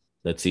 hey,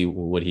 let's see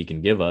what he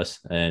can give us.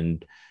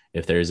 And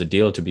if there's a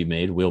deal to be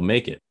made, we'll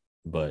make it.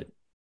 But,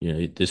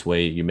 this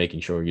way you're making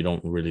sure you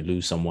don't really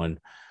lose someone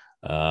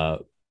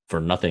for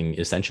nothing,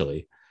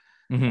 essentially.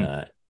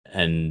 Mm-hmm.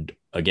 And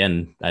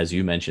again, as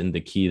you mentioned,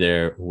 the key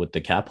there with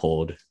the cap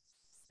hold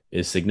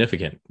is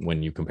significant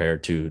when you compare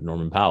it to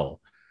Norman Powell.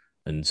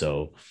 And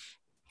so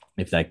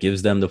if that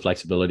gives them the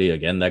flexibility,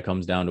 again, that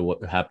comes down to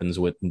what happens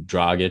with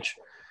Dragic.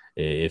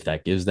 If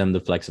that gives them the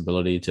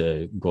flexibility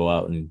to go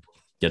out and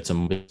get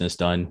some business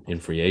done in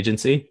free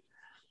agency,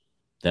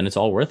 then it's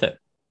all worth it.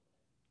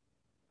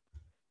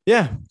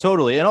 Yeah,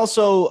 totally. And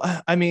also,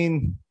 I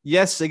mean,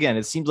 yes, again,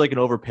 it seems like an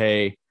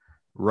overpay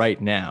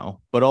right now,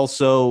 but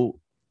also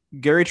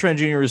Gary Trent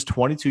Jr. is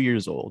 22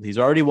 years old. He's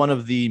already one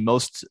of the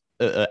most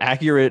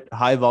accurate,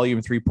 high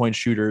volume 3-point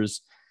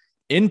shooters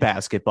in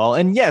basketball.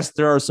 And yes,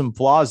 there are some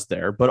flaws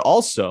there, but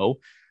also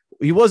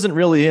he wasn't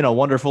really in a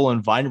wonderful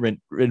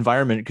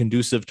environment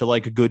conducive to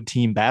like a good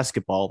team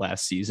basketball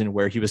last season,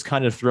 where he was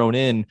kind of thrown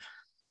in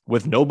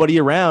with nobody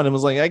around and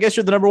was like, I guess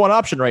you're the number one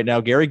option right now,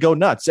 Gary, go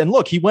nuts. And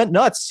look, he went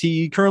nuts.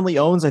 He currently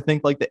owns, I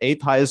think, like the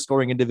 8th highest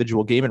scoring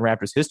individual game in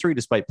Raptors history,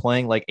 despite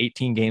playing like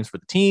 18 games for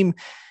the team.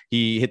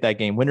 He hit that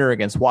game winner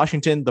against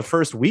Washington. The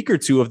first week or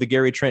two of the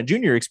Gary Trent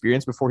Jr.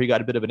 experience before he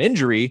got a bit of an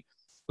injury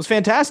was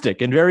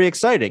fantastic and very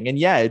exciting. And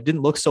yeah, it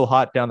didn't look so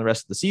hot down the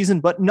rest of the season,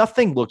 but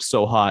nothing looked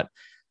so hot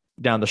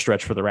down the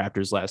stretch for the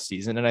Raptors last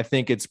season. And I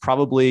think it's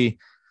probably,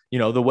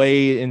 the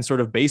way in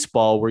sort of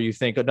baseball where you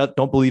think,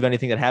 don't believe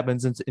anything that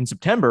happens in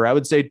September. I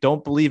would say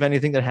don't believe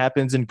anything that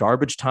happens in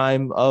garbage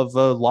time of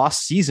a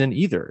lost season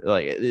either.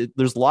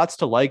 There's lots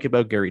to like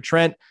about Gary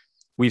Trent.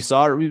 We've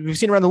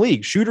seen around the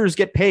league, shooters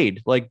get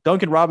paid. Like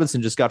Duncan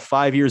Robinson just got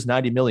 5 years,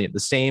 $90 million, the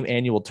same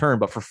annual term,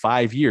 but for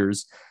 5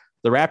 years.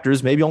 The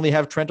Raptors maybe only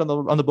have Trent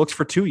on the books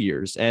for 2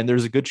 years. And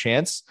there's a good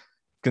chance,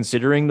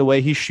 considering the way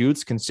he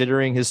shoots,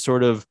 considering his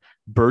sort of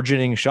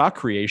burgeoning shot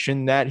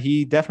creation, that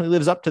he definitely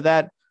lives up to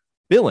that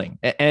billing.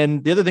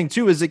 And the other thing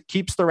too, is it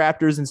keeps the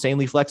Raptors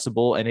insanely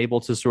flexible and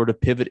able to sort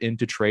of pivot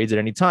into trades at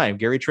any time.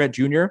 Gary Trent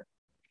Jr.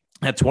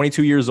 at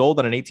 22 years old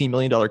on an $18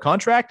 million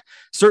contract,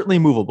 certainly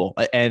movable.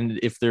 And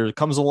if there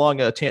comes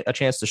along a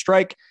chance to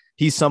strike,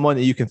 he's someone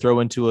that you can throw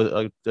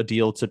into a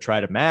deal to try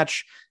to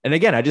match. And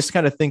again, I just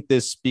kind of think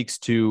this speaks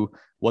to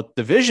what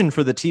the vision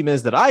for the team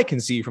is that I can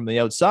see from the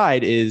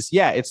outside is,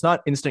 yeah, it's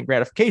not instant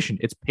gratification.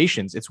 It's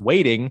patience. It's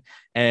waiting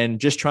and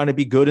just trying to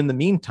be good in the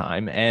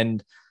meantime.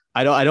 And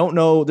I don't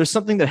know. There's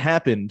something that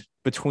happened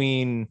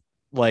between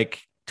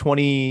like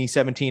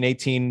 2017,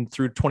 18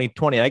 through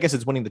 2020. I guess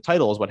it's winning the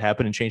title is what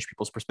happened and changed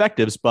people's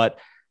perspectives. But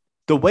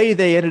the way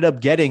they ended up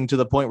getting to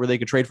the point where they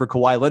could trade for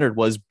Kawhi Leonard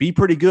was be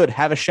pretty good,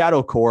 have a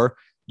shadow core,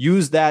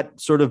 use that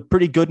sort of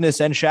pretty goodness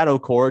and shadow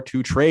core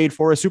to trade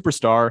for a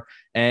superstar,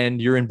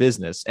 and you're in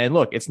business. And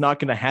look, it's not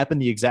going to happen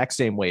the exact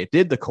same way it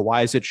did. The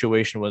Kawhi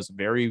situation was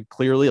very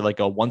clearly like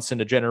a once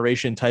in a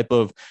generation type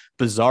of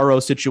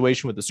bizarro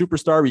situation with the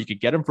superstar where you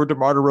could get him for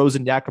DeMar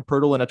DeRozan, Jakob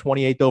Poeltl, and a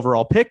 28th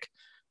overall pick.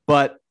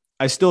 But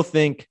I still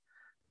think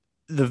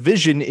the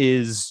vision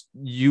is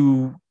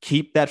you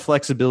keep that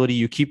flexibility,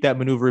 you keep that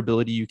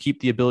maneuverability, you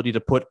keep the ability to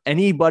put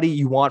anybody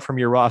you want from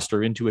your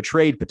roster into a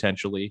trade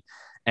potentially.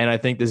 And I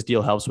think this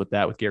deal helps with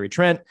that with Gary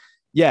Trent.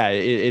 Yeah,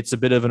 it's a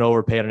bit of an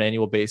overpay on an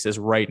annual basis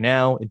right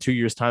now. In 2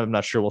 years' time, I'm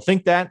not sure we'll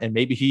think that. And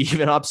maybe he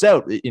even opts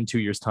out in 2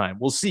 years' time.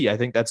 We'll see. I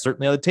think that's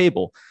certainly on the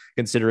table,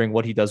 considering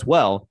what he does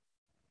well.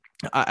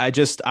 I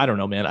don't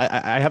know, man.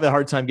 I have a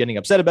hard time getting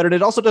upset about it.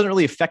 It also doesn't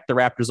really affect the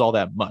Raptors all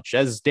that much.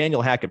 As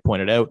Daniel Hackett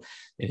pointed out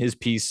in his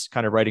piece,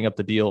 kind of writing up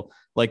the deal,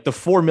 like the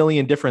 $4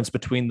 million difference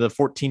between the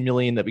 $14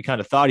 million that we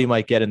kind of thought he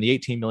might get and the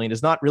 $18 million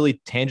is not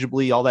really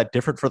tangibly all that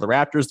different for the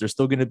Raptors. They're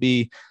still going to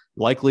be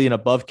likely an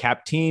above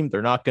cap team.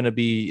 They're not going to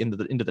be into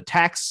the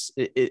tax.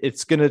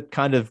 It's going to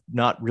kind of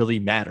not really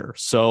matter.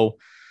 So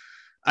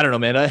I don't know,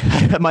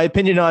 man. My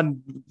opinion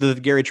on the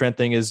Gary Trent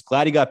thing is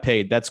glad he got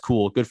paid. That's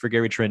cool. Good for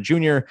Gary Trent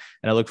Jr.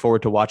 And I look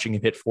forward to watching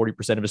him hit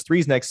 40% of his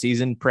threes next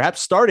season,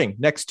 perhaps starting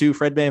next to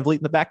Fred VanVleet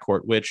in the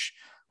backcourt, which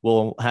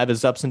will have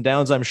his ups and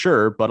downs, I'm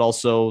sure, but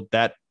also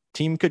that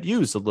team could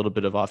use a little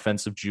bit of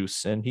offensive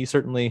juice. And he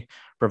certainly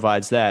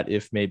provides that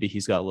if maybe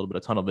he's got a little bit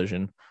of tunnel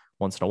vision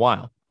once in a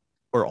while.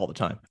 Or all the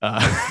time.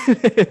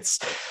 It's,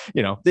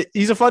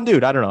 he's a fun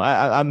dude. I don't know.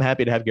 I'm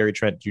happy to have Gary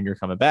Trent Jr.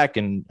 coming back,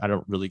 and I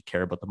don't really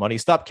care about the money.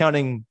 Stop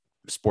counting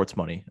sports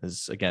money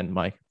is, again,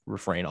 my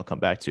refrain I'll come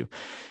back to.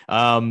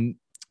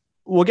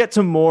 We'll get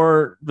to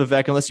more,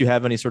 Vivek, unless you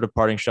have any sort of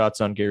parting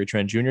shots on Gary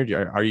Trent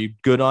Jr. Are you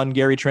good on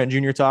Gary Trent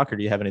Jr. talk, or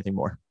do you have anything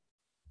more?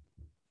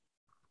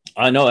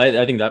 No,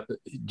 I think that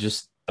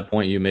just the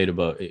point you made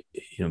about,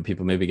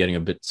 people maybe getting a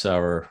bit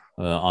sour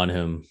on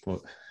him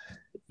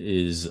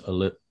is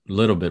a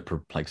little bit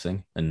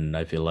perplexing, and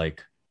I feel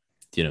like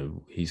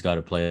he's got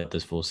to play out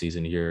this full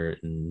season here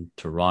in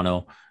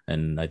Toronto,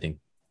 and I think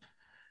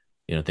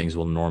things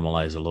will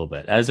normalize a little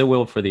bit, as it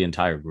will for the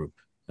entire group,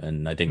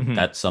 and I think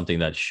that's something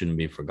that shouldn't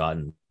be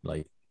forgotten.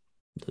 Like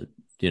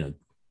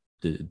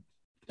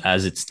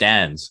as it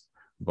stands,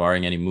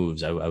 barring any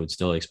moves, I would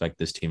still expect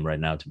this team right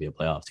now to be a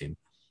playoff team.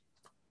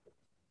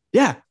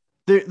 Yeah,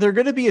 they're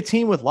going to be a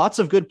team with lots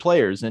of good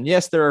players. And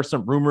yes, there are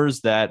some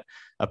rumors that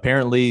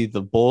apparently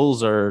the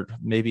Bulls are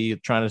maybe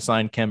trying to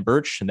sign Khem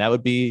Birch, and that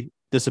would be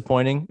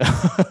disappointing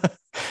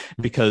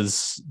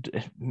because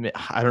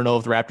I don't know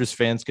if the Raptors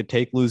fans could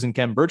take losing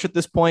Khem Birch at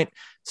this point.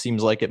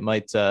 Seems like it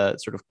might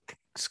sort of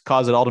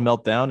cause it all to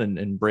melt down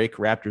and break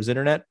Raptors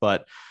internet.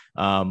 But,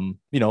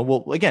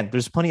 well, again,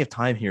 there's plenty of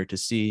time here to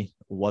see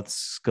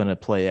what's going to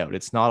play out.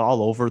 It's not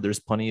all over. There's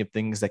plenty of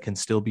things that can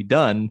still be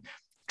done.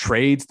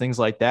 Trades, things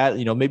like that.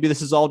 Maybe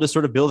this is all just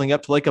sort of building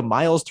up to like a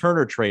Miles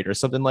Turner trade or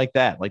something like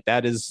that. Like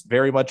that is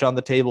very much on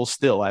the table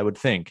still, I would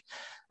think.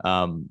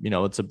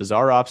 It's a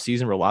bizarre off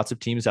season where lots of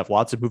teams have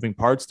lots of moving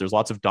parts. There's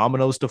lots of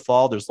dominoes to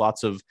fall. There's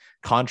lots of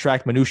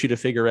contract minutiae to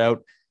figure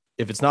out.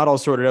 If it's not all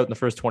sorted out in the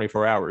first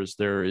 24 hours,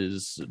 there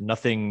is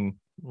nothing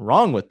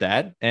wrong with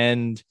that.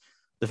 And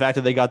the fact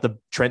that they got the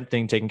Trent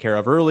thing taken care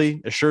of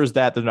early assures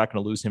that they're not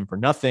going to lose him for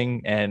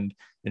nothing, and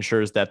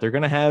ensures that they're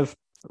going to have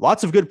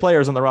lots of good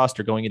players on the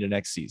roster going into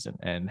next season,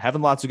 and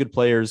having lots of good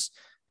players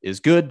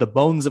is good. The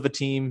bones of a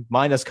team,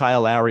 minus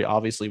Kyle Lowry,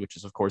 obviously, which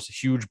is of course a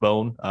huge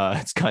bone.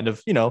 It's kind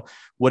of,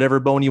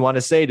 whatever bone you want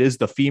to say it is,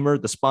 the femur,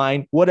 the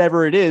spine,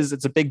 whatever it is,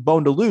 it's a big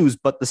bone to lose,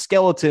 but the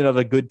skeleton of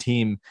a good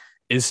team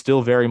is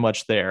still very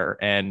much there.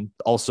 And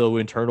also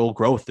internal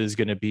growth is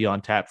going to be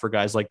on tap for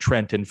guys like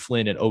Trent and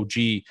Flynn and OG,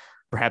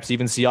 perhaps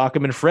even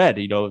Siakam and Fred.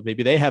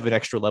 Maybe they have an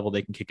extra level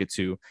they can kick it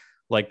to.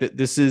 Like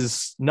this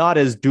is not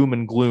as doom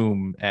and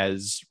gloom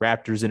as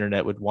Raptors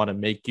internet would want to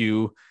make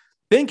you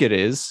think it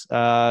is.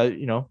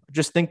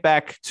 Just think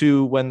back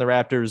to when the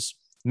Raptors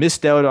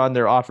missed out on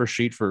their offer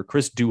sheet for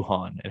Chris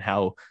Duhon and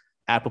how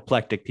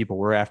apoplectic people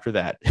were after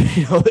that.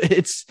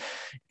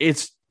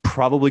 It's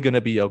probably going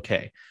to be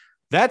okay.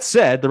 That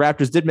said, the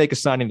Raptors did make a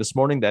signing this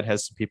morning that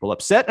has some people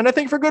upset, and I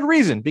think for good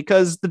reason,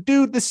 because the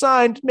dude they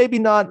signed, maybe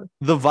not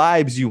the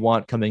vibes you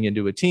want coming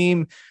into a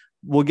team.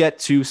 We'll get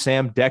to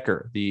Sam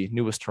Dekker, the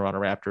newest Toronto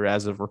Raptor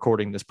as of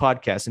recording this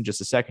podcast, in just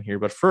a second here.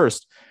 But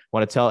first, I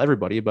want to tell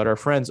everybody about our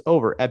friends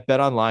over at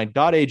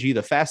betonline.ag,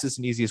 the fastest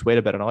and easiest way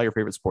to bet on all your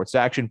favorite sports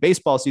action.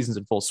 Baseball season's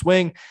in full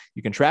swing.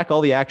 You can track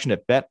all the action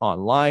at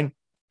BetOnline.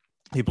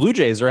 The Blue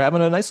Jays are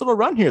having a nice little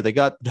run here. They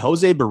got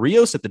Jose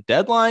Barrios at the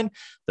deadline.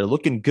 They're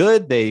looking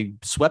good. They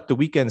swept the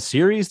weekend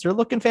series. They're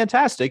looking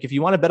fantastic. If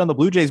you want to bet on the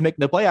Blue Jays making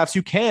the playoffs,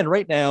 you can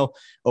right now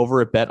over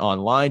at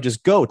BetOnline.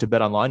 Just go to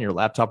BetOnline, your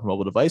laptop or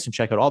mobile device, and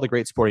check out all the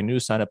great sporting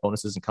news, sign-up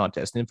bonuses, and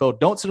contest info.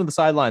 Don't sit on the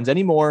sidelines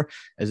anymore,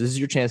 as this is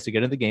your chance to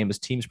get into the game as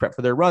teams prep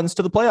for their runs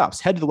to the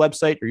playoffs. Head to the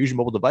website or use your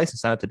mobile device and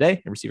sign up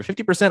today and receive a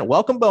 50%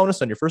 welcome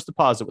bonus on your first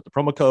deposit with the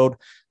promo code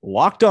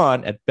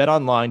LOCKEDON at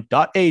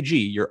betonline.ag,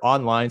 your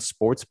online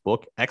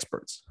sportsbook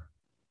experts.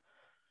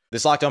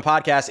 This Locked On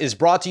podcast is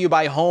brought to you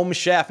by Home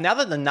Chef. Now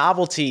that the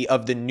novelty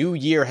of the new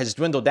year has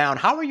dwindled down,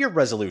 how are your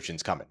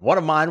resolutions coming? One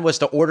of mine was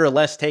to order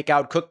less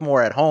takeout, cook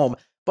more at home,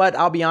 but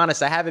I'll be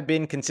honest, I haven't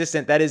been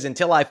consistent. That is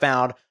until I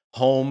found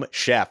Home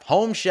Chef.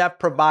 Home Chef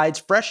provides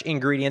fresh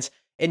ingredients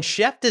and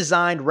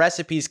chef-designed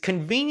recipes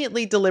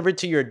conveniently delivered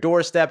to your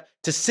doorstep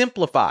to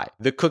simplify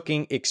the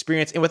cooking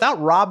experience and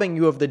without robbing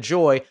you of the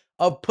joy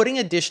of putting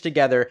a dish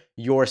together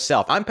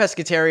yourself. I'm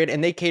pescatarian,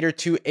 and they cater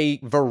to a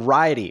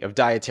variety of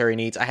dietary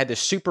needs. I had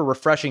this super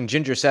refreshing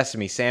ginger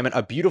sesame salmon,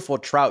 a beautiful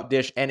trout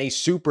dish, and a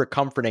super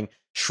comforting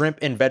shrimp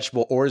and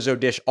vegetable orzo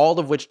dish, all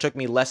of which took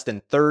me less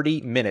than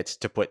 30 minutes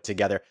to put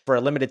together. For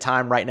a limited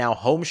time right now,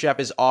 Home Chef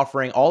is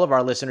offering all of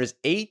our listeners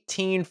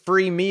 18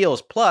 free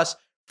meals, plus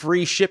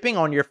free shipping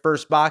on your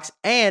first box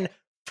and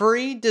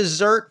free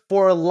dessert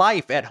for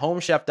life at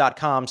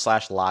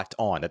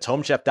homechef.com/lockedon. That's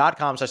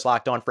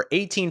homechef.com/lockedon for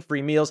 18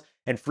 free meals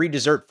and free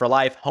dessert for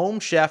life.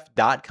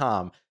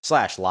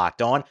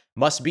 Homechef.com/lockedon.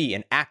 Must be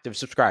an active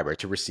subscriber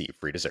to receive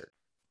free dessert.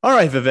 All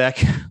right,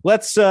 Vivek,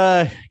 let's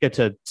get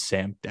to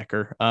Sam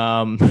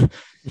Dekker.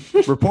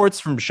 Reports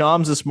from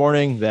Shams this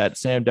morning that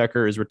Sam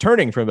Dekker is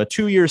returning from a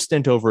 2-year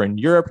stint over in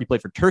Europe. He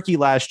played for Turkey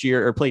last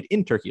year, or played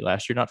in Turkey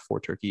last year, not for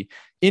Turkey,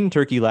 in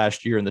Turkey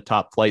last year in the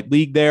top flight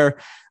league there.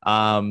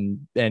 And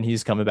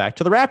he's coming back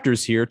to the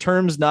Raptors here.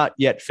 Terms not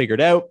yet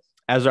figured out.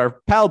 As our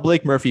pal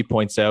Blake Murphy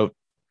points out,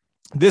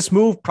 this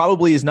move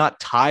probably is not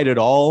tied at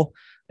all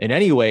in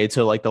any way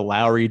to like the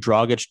Lowry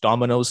Dragic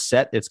dominoes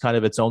set. It's kind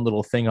of its own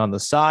little thing on the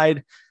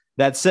side.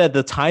 That said,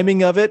 the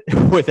timing of it,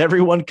 with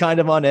everyone kind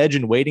of on edge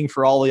and waiting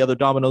for all the other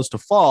dominoes to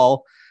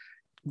fall,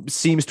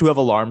 seems to have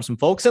alarmed some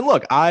folks. And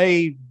look,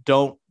 I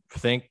don't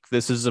think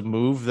this is a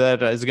move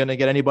that is going to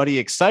get anybody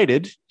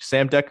excited.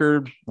 Sam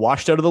Dekker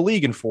washed out of the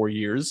league in 4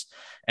 years,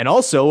 and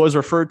also was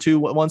referred to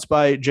once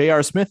by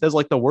J.R. Smith as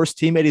like the worst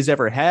teammate he's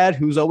ever had,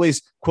 who's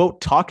always, quote,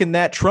 talking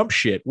that Trump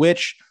shit,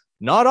 which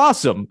not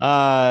awesome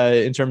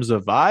in terms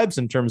of vibes,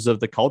 in terms of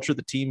the culture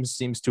the team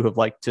seems to have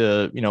liked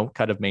to,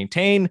 kind of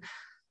maintain.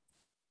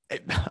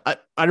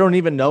 I don't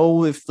even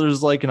know if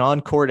there's like an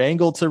on-court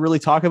angle to really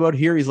talk about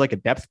here. He's like a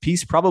depth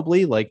piece,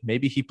 probably. Like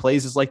maybe he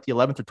plays as like the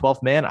 11th or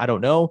 12th man. I don't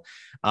know.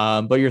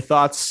 But your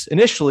thoughts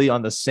initially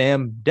on the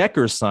Sam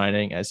Dekker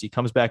signing as he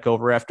comes back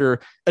over after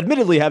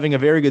admittedly having a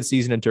very good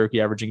season in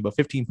Turkey, averaging about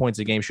 15 points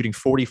a game, shooting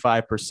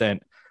 45%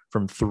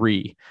 from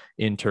 3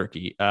 in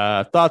Turkey.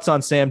 Thoughts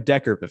on Sam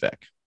Dekker, Vivek?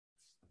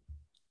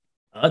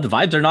 The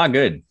vibes are not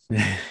good.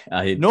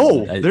 They're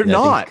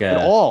not at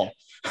all.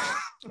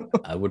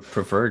 I would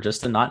prefer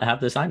just to not have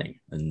the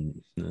signing,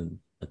 and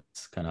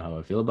that's kind of how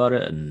I feel about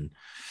it. And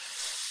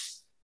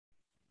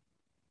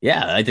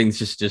yeah, I think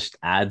it just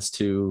adds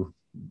to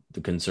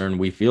the concern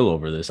we feel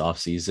over this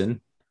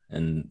offseason.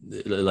 And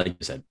like you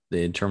said,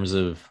 in terms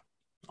of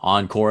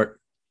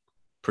on-court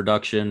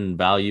production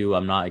value,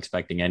 I'm not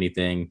expecting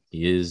anything.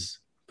 He is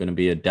going to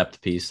be a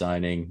depth piece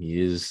signing.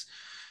 He is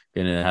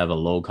going to have a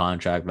low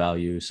contract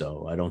value,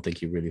 so I don't think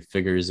he really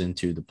figures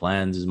into the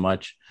plans as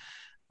much.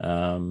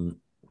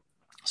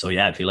 So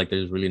yeah, I feel like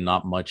there's really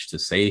not much to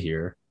say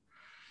here.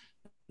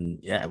 And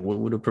yeah,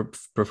 would have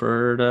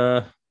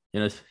preferred,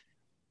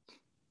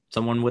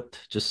 someone with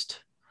just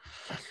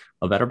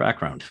a better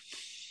background.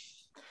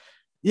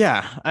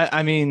 Yeah,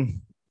 I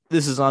mean,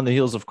 this is on the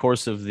heels, of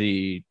course, of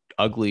the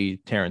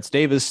ugly Terrence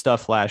Davis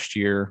stuff last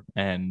year,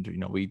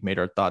 and we made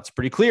our thoughts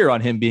pretty clear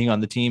on him being on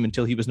the team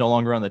until he was no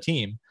longer on the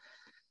team.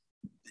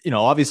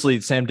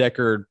 Obviously, Sam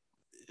Dekker,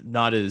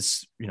 not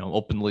as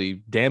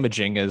openly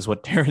damaging as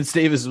what Terrence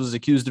Davis was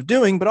accused of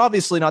doing, but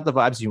obviously not the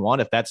vibes you want.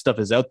 If that stuff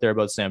is out there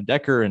about Sam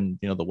Dekker and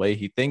the way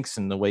he thinks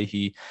and the way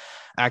he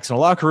acts in a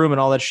locker room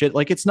and all that shit,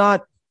 like it's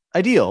not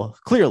ideal,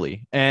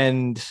 clearly.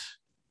 And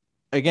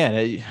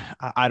again,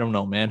 I don't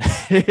know, man.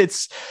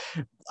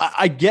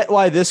 I get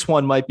why this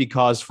one might be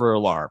cause for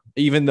alarm,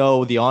 even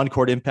though the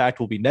on-court impact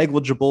will be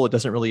negligible. It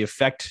doesn't really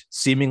affect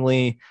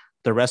seemingly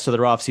the rest of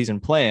their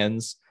offseason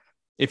plans.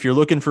 If you're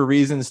looking for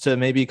reasons to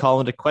maybe call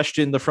into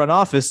question the front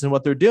office and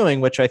what they're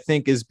doing, which I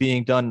think is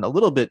being done a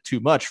little bit too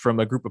much from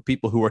a group of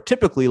people who are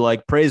typically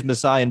like praise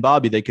Masai and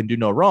Bobby, they can do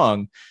no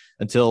wrong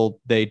until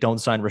they don't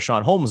sign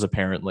Rashawn Holmes,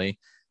 apparently.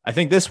 I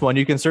think this one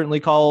you can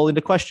certainly call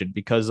into question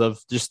because of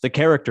just the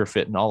character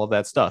fit and all of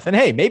that stuff. And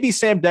hey, maybe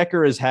Sam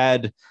Dekker has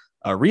had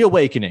a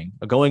reawakening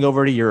going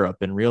over to Europe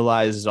and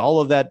realized all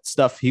of that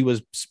stuff he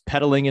was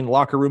peddling in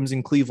locker rooms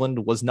in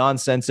Cleveland was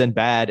nonsense and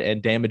bad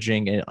and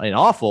damaging and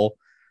awful.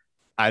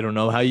 I don't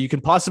know how you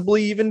can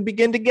possibly even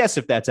begin to guess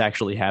if that's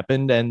actually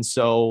happened. And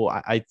so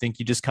I think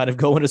you just kind of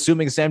go in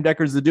assuming Sam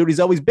Dekker is the dude he's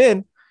always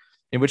been,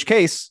 in which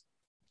case,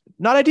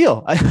 not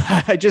ideal.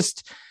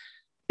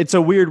 It's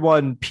a weird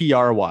one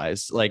PR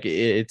wise. Like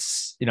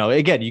it's,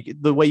 again,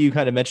 the way you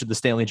kind of mentioned the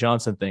Stanley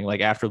Johnson thing, like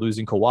after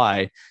losing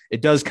Kawhi,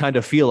 it does kind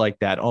of feel like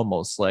that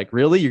almost like,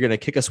 really, you're going to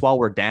kick us while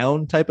we're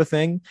down type of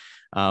thing.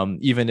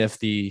 Even if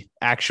the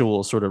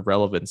actual sort of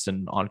relevance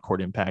and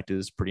on-court impact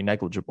is pretty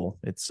negligible.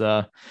 It's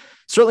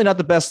certainly not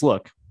the best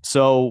look.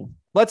 So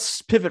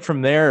let's pivot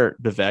from there,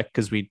 Vivek,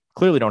 because we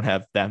clearly don't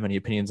have that many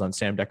opinions on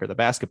Sam Dekker, the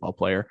basketball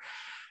player.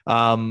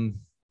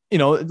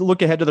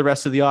 Look ahead to the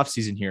rest of the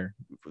offseason here.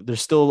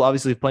 There's still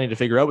obviously plenty to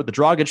figure out with the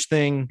Dragic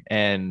thing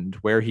and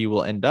where he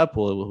will end up.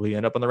 Will he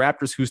end up on the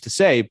Raptors? Who's to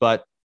say?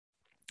 But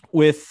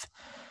with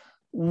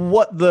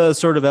what the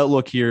sort of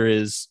outlook here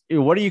is,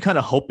 what are you kind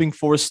of hoping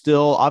for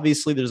still?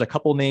 Obviously, there's a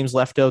couple names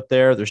left out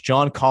there. There's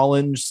John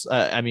Collins.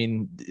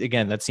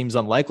 Again, that seems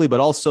unlikely, but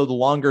also the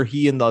longer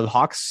he and the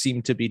Hawks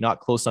seem to be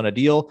not close on a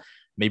deal,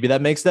 maybe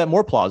that makes that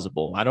more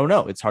plausible. I don't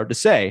know. It's hard to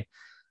say.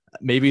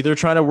 Maybe they're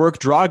trying to work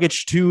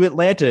Dragic to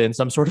Atlanta in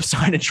some sort of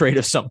sign and trade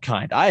of some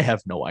kind. I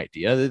have no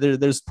idea.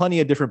 There's plenty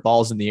of different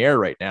balls in the air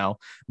right now,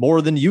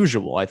 more than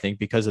usual, I think,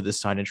 because of this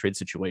sign and trade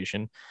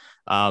situation.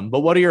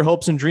 But what are your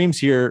hopes and dreams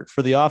here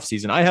for the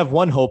offseason? I have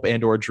one hope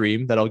and or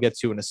dream that I'll get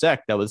to in a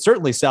sec that would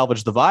certainly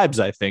salvage the vibes,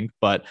 I think,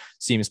 but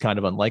seems kind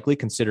of unlikely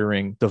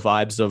considering the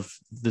vibes of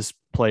this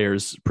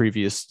player's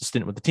previous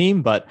stint with the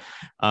team. But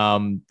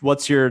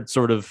what's your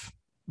sort of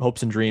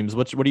hopes and dreams?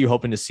 What are you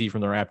hoping to see from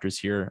the Raptors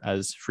here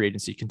as free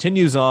agency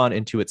continues on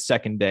into its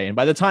second day? And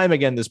by the time,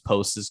 again, this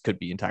could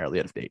be entirely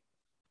out of date.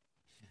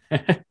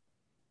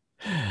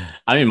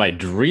 I mean, my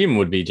dream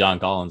would be John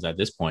Collins at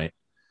this point,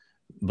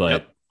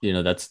 but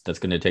that's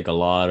going to take a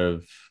lot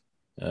of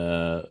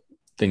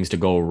things to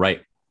go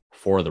right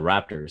for the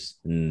Raptors.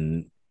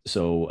 And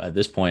so at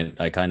this point,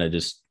 I kind of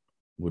just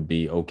would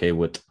be okay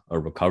with a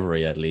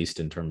recovery, at least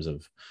in terms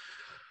of,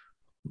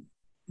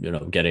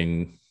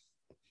 getting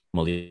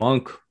Malik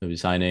Monk, maybe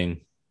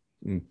signing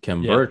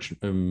Khem Birch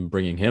and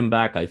bringing him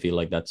back. I feel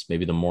like that's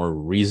maybe the more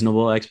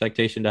reasonable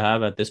expectation to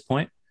have at this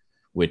point,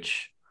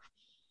 which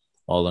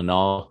all in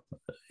all,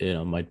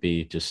 might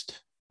be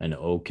just an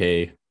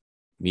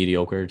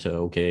mediocre to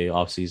okay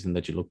offseason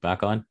that you look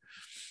back on.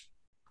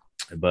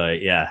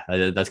 But yeah,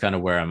 that's kind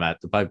of where I'm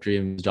at. The pipe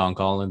dream is John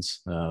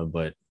Collins,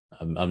 but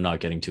I'm not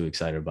getting too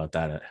excited about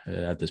that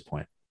at this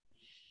point.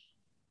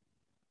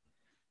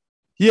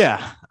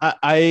 Yeah,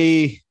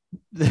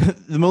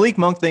 the Malik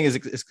Monk thing is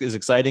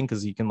exciting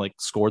because he can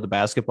score the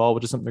basketball,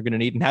 which is something they're going to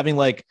need. And having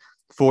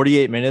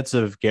 48 minutes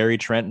of Gary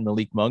Trent and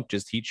Malik Monk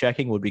just heat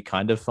checking would be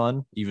kind of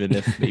fun, even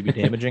if maybe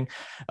damaging.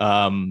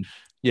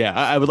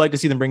 I would like to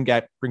see them bring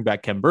back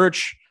Khem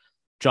Birch.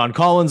 John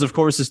Collins, of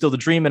course, is still the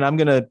dream, and I'm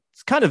going to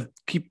kind of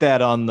keep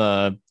that on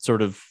the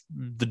sort of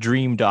the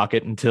dream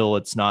docket until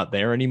it's not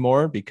there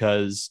anymore,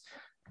 because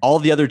all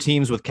the other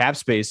teams with cap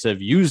space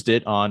have used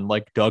it on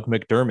Doug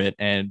McDermott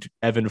and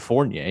Evan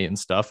Fournier and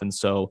stuff. And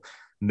so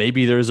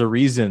maybe there's a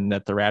reason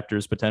that the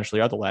Raptors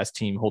potentially are the last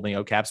team holding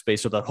out cap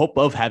space, or the hope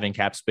of having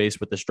cap space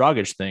with this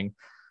Dragic thing.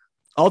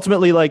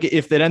 Ultimately,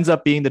 if it ends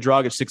up being the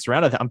Dragic sixth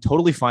round, I'm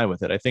totally fine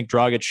with it. I think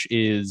Dragic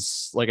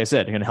is, like I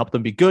said, going to help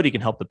them be good. He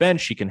can help the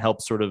bench. He can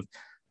help sort of,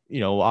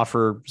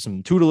 offer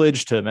some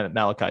tutelage to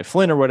Malachi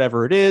Flynn or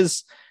whatever it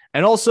is.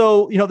 And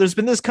also, there's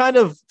been this kind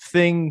of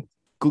thing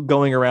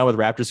going around with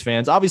Raptors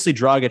fans. Obviously,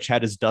 Dragic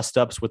had his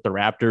dust-ups with the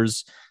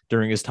Raptors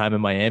during his time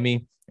in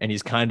Miami, and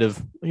he's kind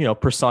of,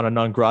 persona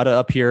non grata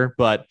up here,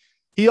 but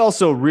he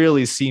also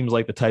really seems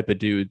like the type of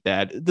dude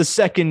that the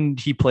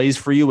second he plays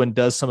for you and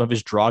does some of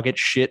his Dragic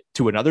shit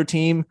to another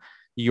team,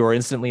 you're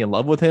instantly in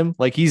love with him.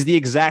 He's the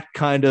exact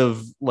kind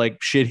of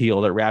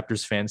shitheel that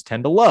Raptors fans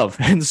tend to love.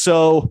 And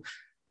so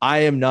I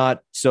am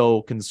not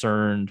so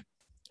concerned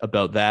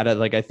about that.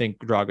 I think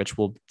Dragic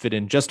will fit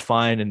in just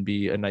fine and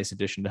be a nice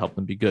addition to help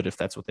them be good if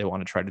that's what they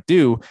want to try to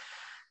do.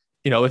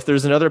 If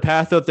there's another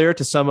path out there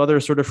to some other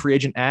sort of free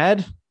agent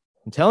ad,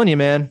 I'm telling you,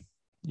 man,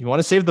 you want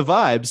to save the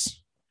vibes.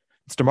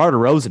 It's DeMar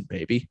DeRozan,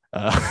 baby.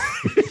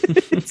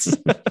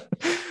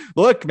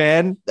 Look,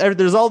 man,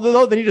 there's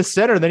they need a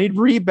center. They need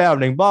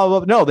rebounding, blah, blah,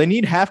 blah. No, they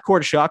need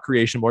half-court shot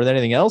creation more than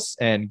anything else.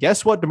 And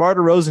guess what DeMar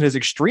DeRozan is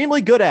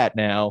extremely good at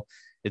now?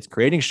 It's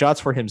creating shots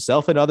for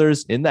himself and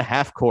others in the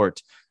half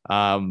court.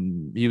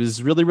 He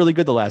was really, really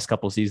good the last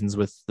couple of seasons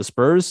with the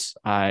Spurs.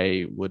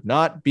 I would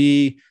not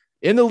be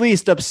in the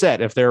least upset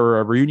if there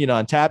were a reunion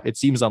on tap. It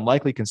seems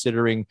unlikely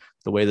considering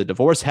the way the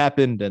divorce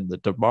happened and the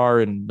DeMar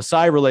and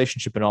Masai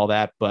relationship and all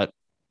that. But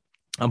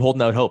I'm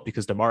holding out hope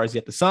because DeMar is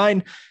yet to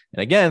sign.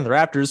 And again, the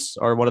Raptors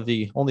are one of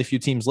the only few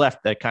teams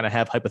left that kind of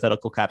have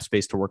hypothetical cap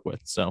space to work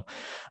with. So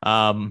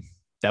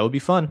that would be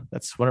fun.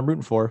 That's what I'm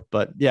rooting for.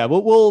 But yeah,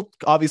 we'll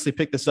obviously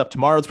pick this up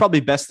tomorrow. It's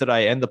probably best that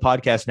I end the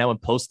podcast now and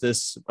post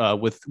this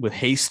with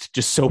haste,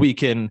 just so we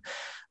can,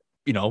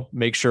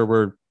 make sure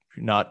we're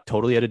not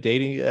totally at a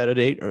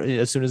date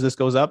as soon as this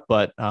goes up.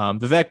 But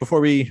Vivek, before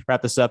we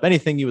wrap this up,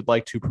 anything you would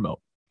like to promote?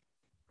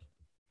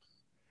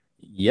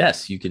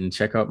 Yes, you can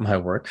check out my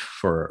work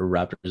for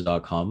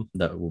Raptors.com.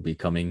 That will be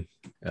coming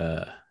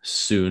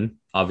soon.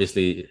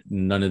 Obviously,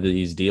 none of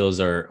these deals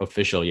are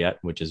official yet,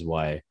 which is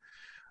why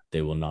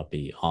they will not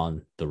be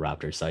on the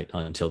Raptors site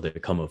until they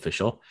become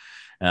official.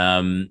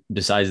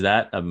 Besides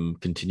that, I'm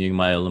continuing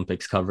my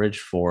Olympics coverage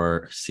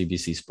for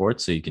CBC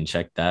Sports, so you can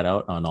check that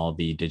out on all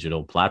the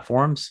digital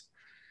platforms.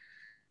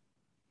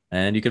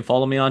 And you can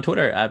follow me on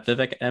Twitter at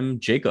Vivek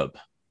M. Jacob.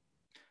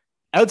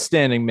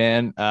 Outstanding,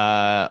 man.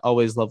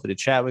 Always lovely to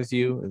chat with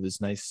you. It was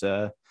nice.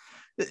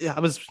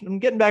 I'm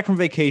getting back from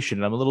vacation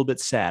and I'm a little bit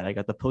sad. I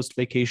got the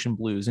post-vacation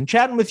blues, and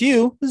chatting with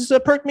you has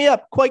perked me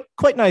up quite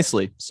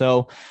nicely.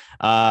 So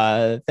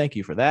thank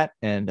you for that.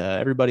 And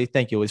everybody,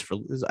 thank you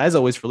as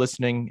always for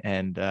listening.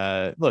 And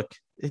look,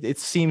 it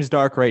seems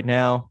dark right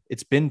now.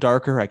 It's been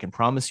darker. I can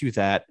promise you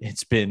that.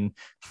 It's been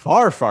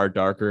far, far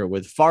darker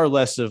with far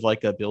less of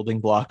a building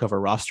block of a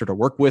roster to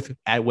work with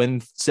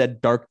when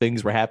said dark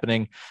things were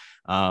happening.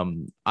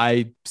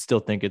 I still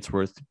think it's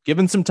worth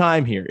giving some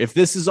time here. If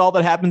this is all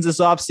that happens this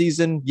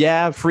offseason,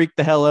 yeah, freak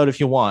the hell out if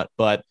you want.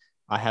 But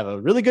I have a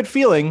really good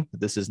feeling that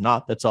this is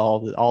not that's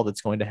all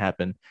that's going to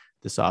happen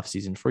this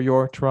offseason for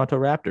your Toronto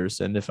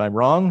Raptors. And if I'm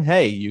wrong,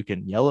 hey, you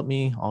can yell at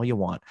me all you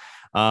want.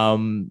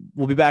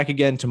 We'll be back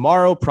again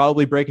tomorrow,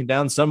 probably breaking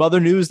down some other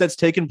news that's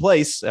taken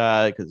place,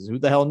 because who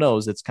the hell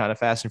knows? It's kind of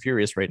fast and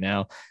furious right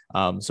now.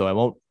 So I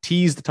won't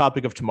tease the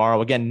topic of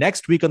tomorrow. Again,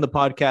 next week on the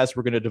podcast,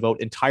 we're going to devote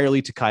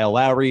entirely to Kyle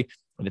Lowry,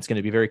 and it's going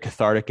to be very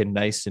cathartic and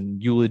nice and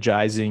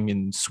eulogizing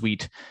and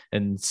sweet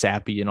and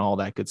sappy and all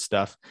that good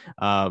stuff.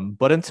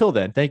 But until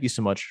then, thank you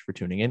so much for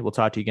tuning in. We'll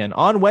talk to you again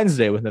on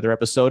Wednesday with another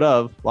episode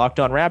of Locked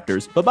On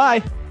Raptors.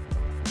 Bye-bye.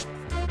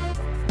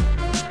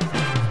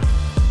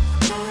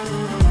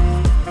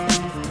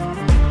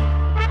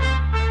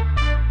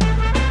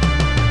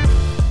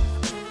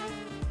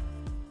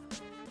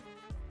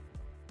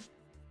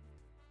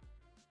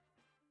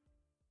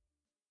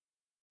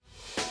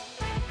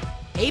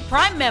 Hey,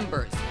 Prime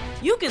members,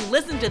 you can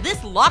listen to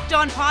this Locked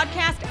On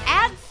podcast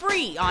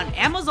ad-free on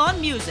Amazon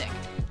Music.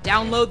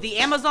 Download the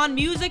Amazon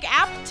Music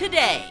app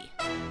today.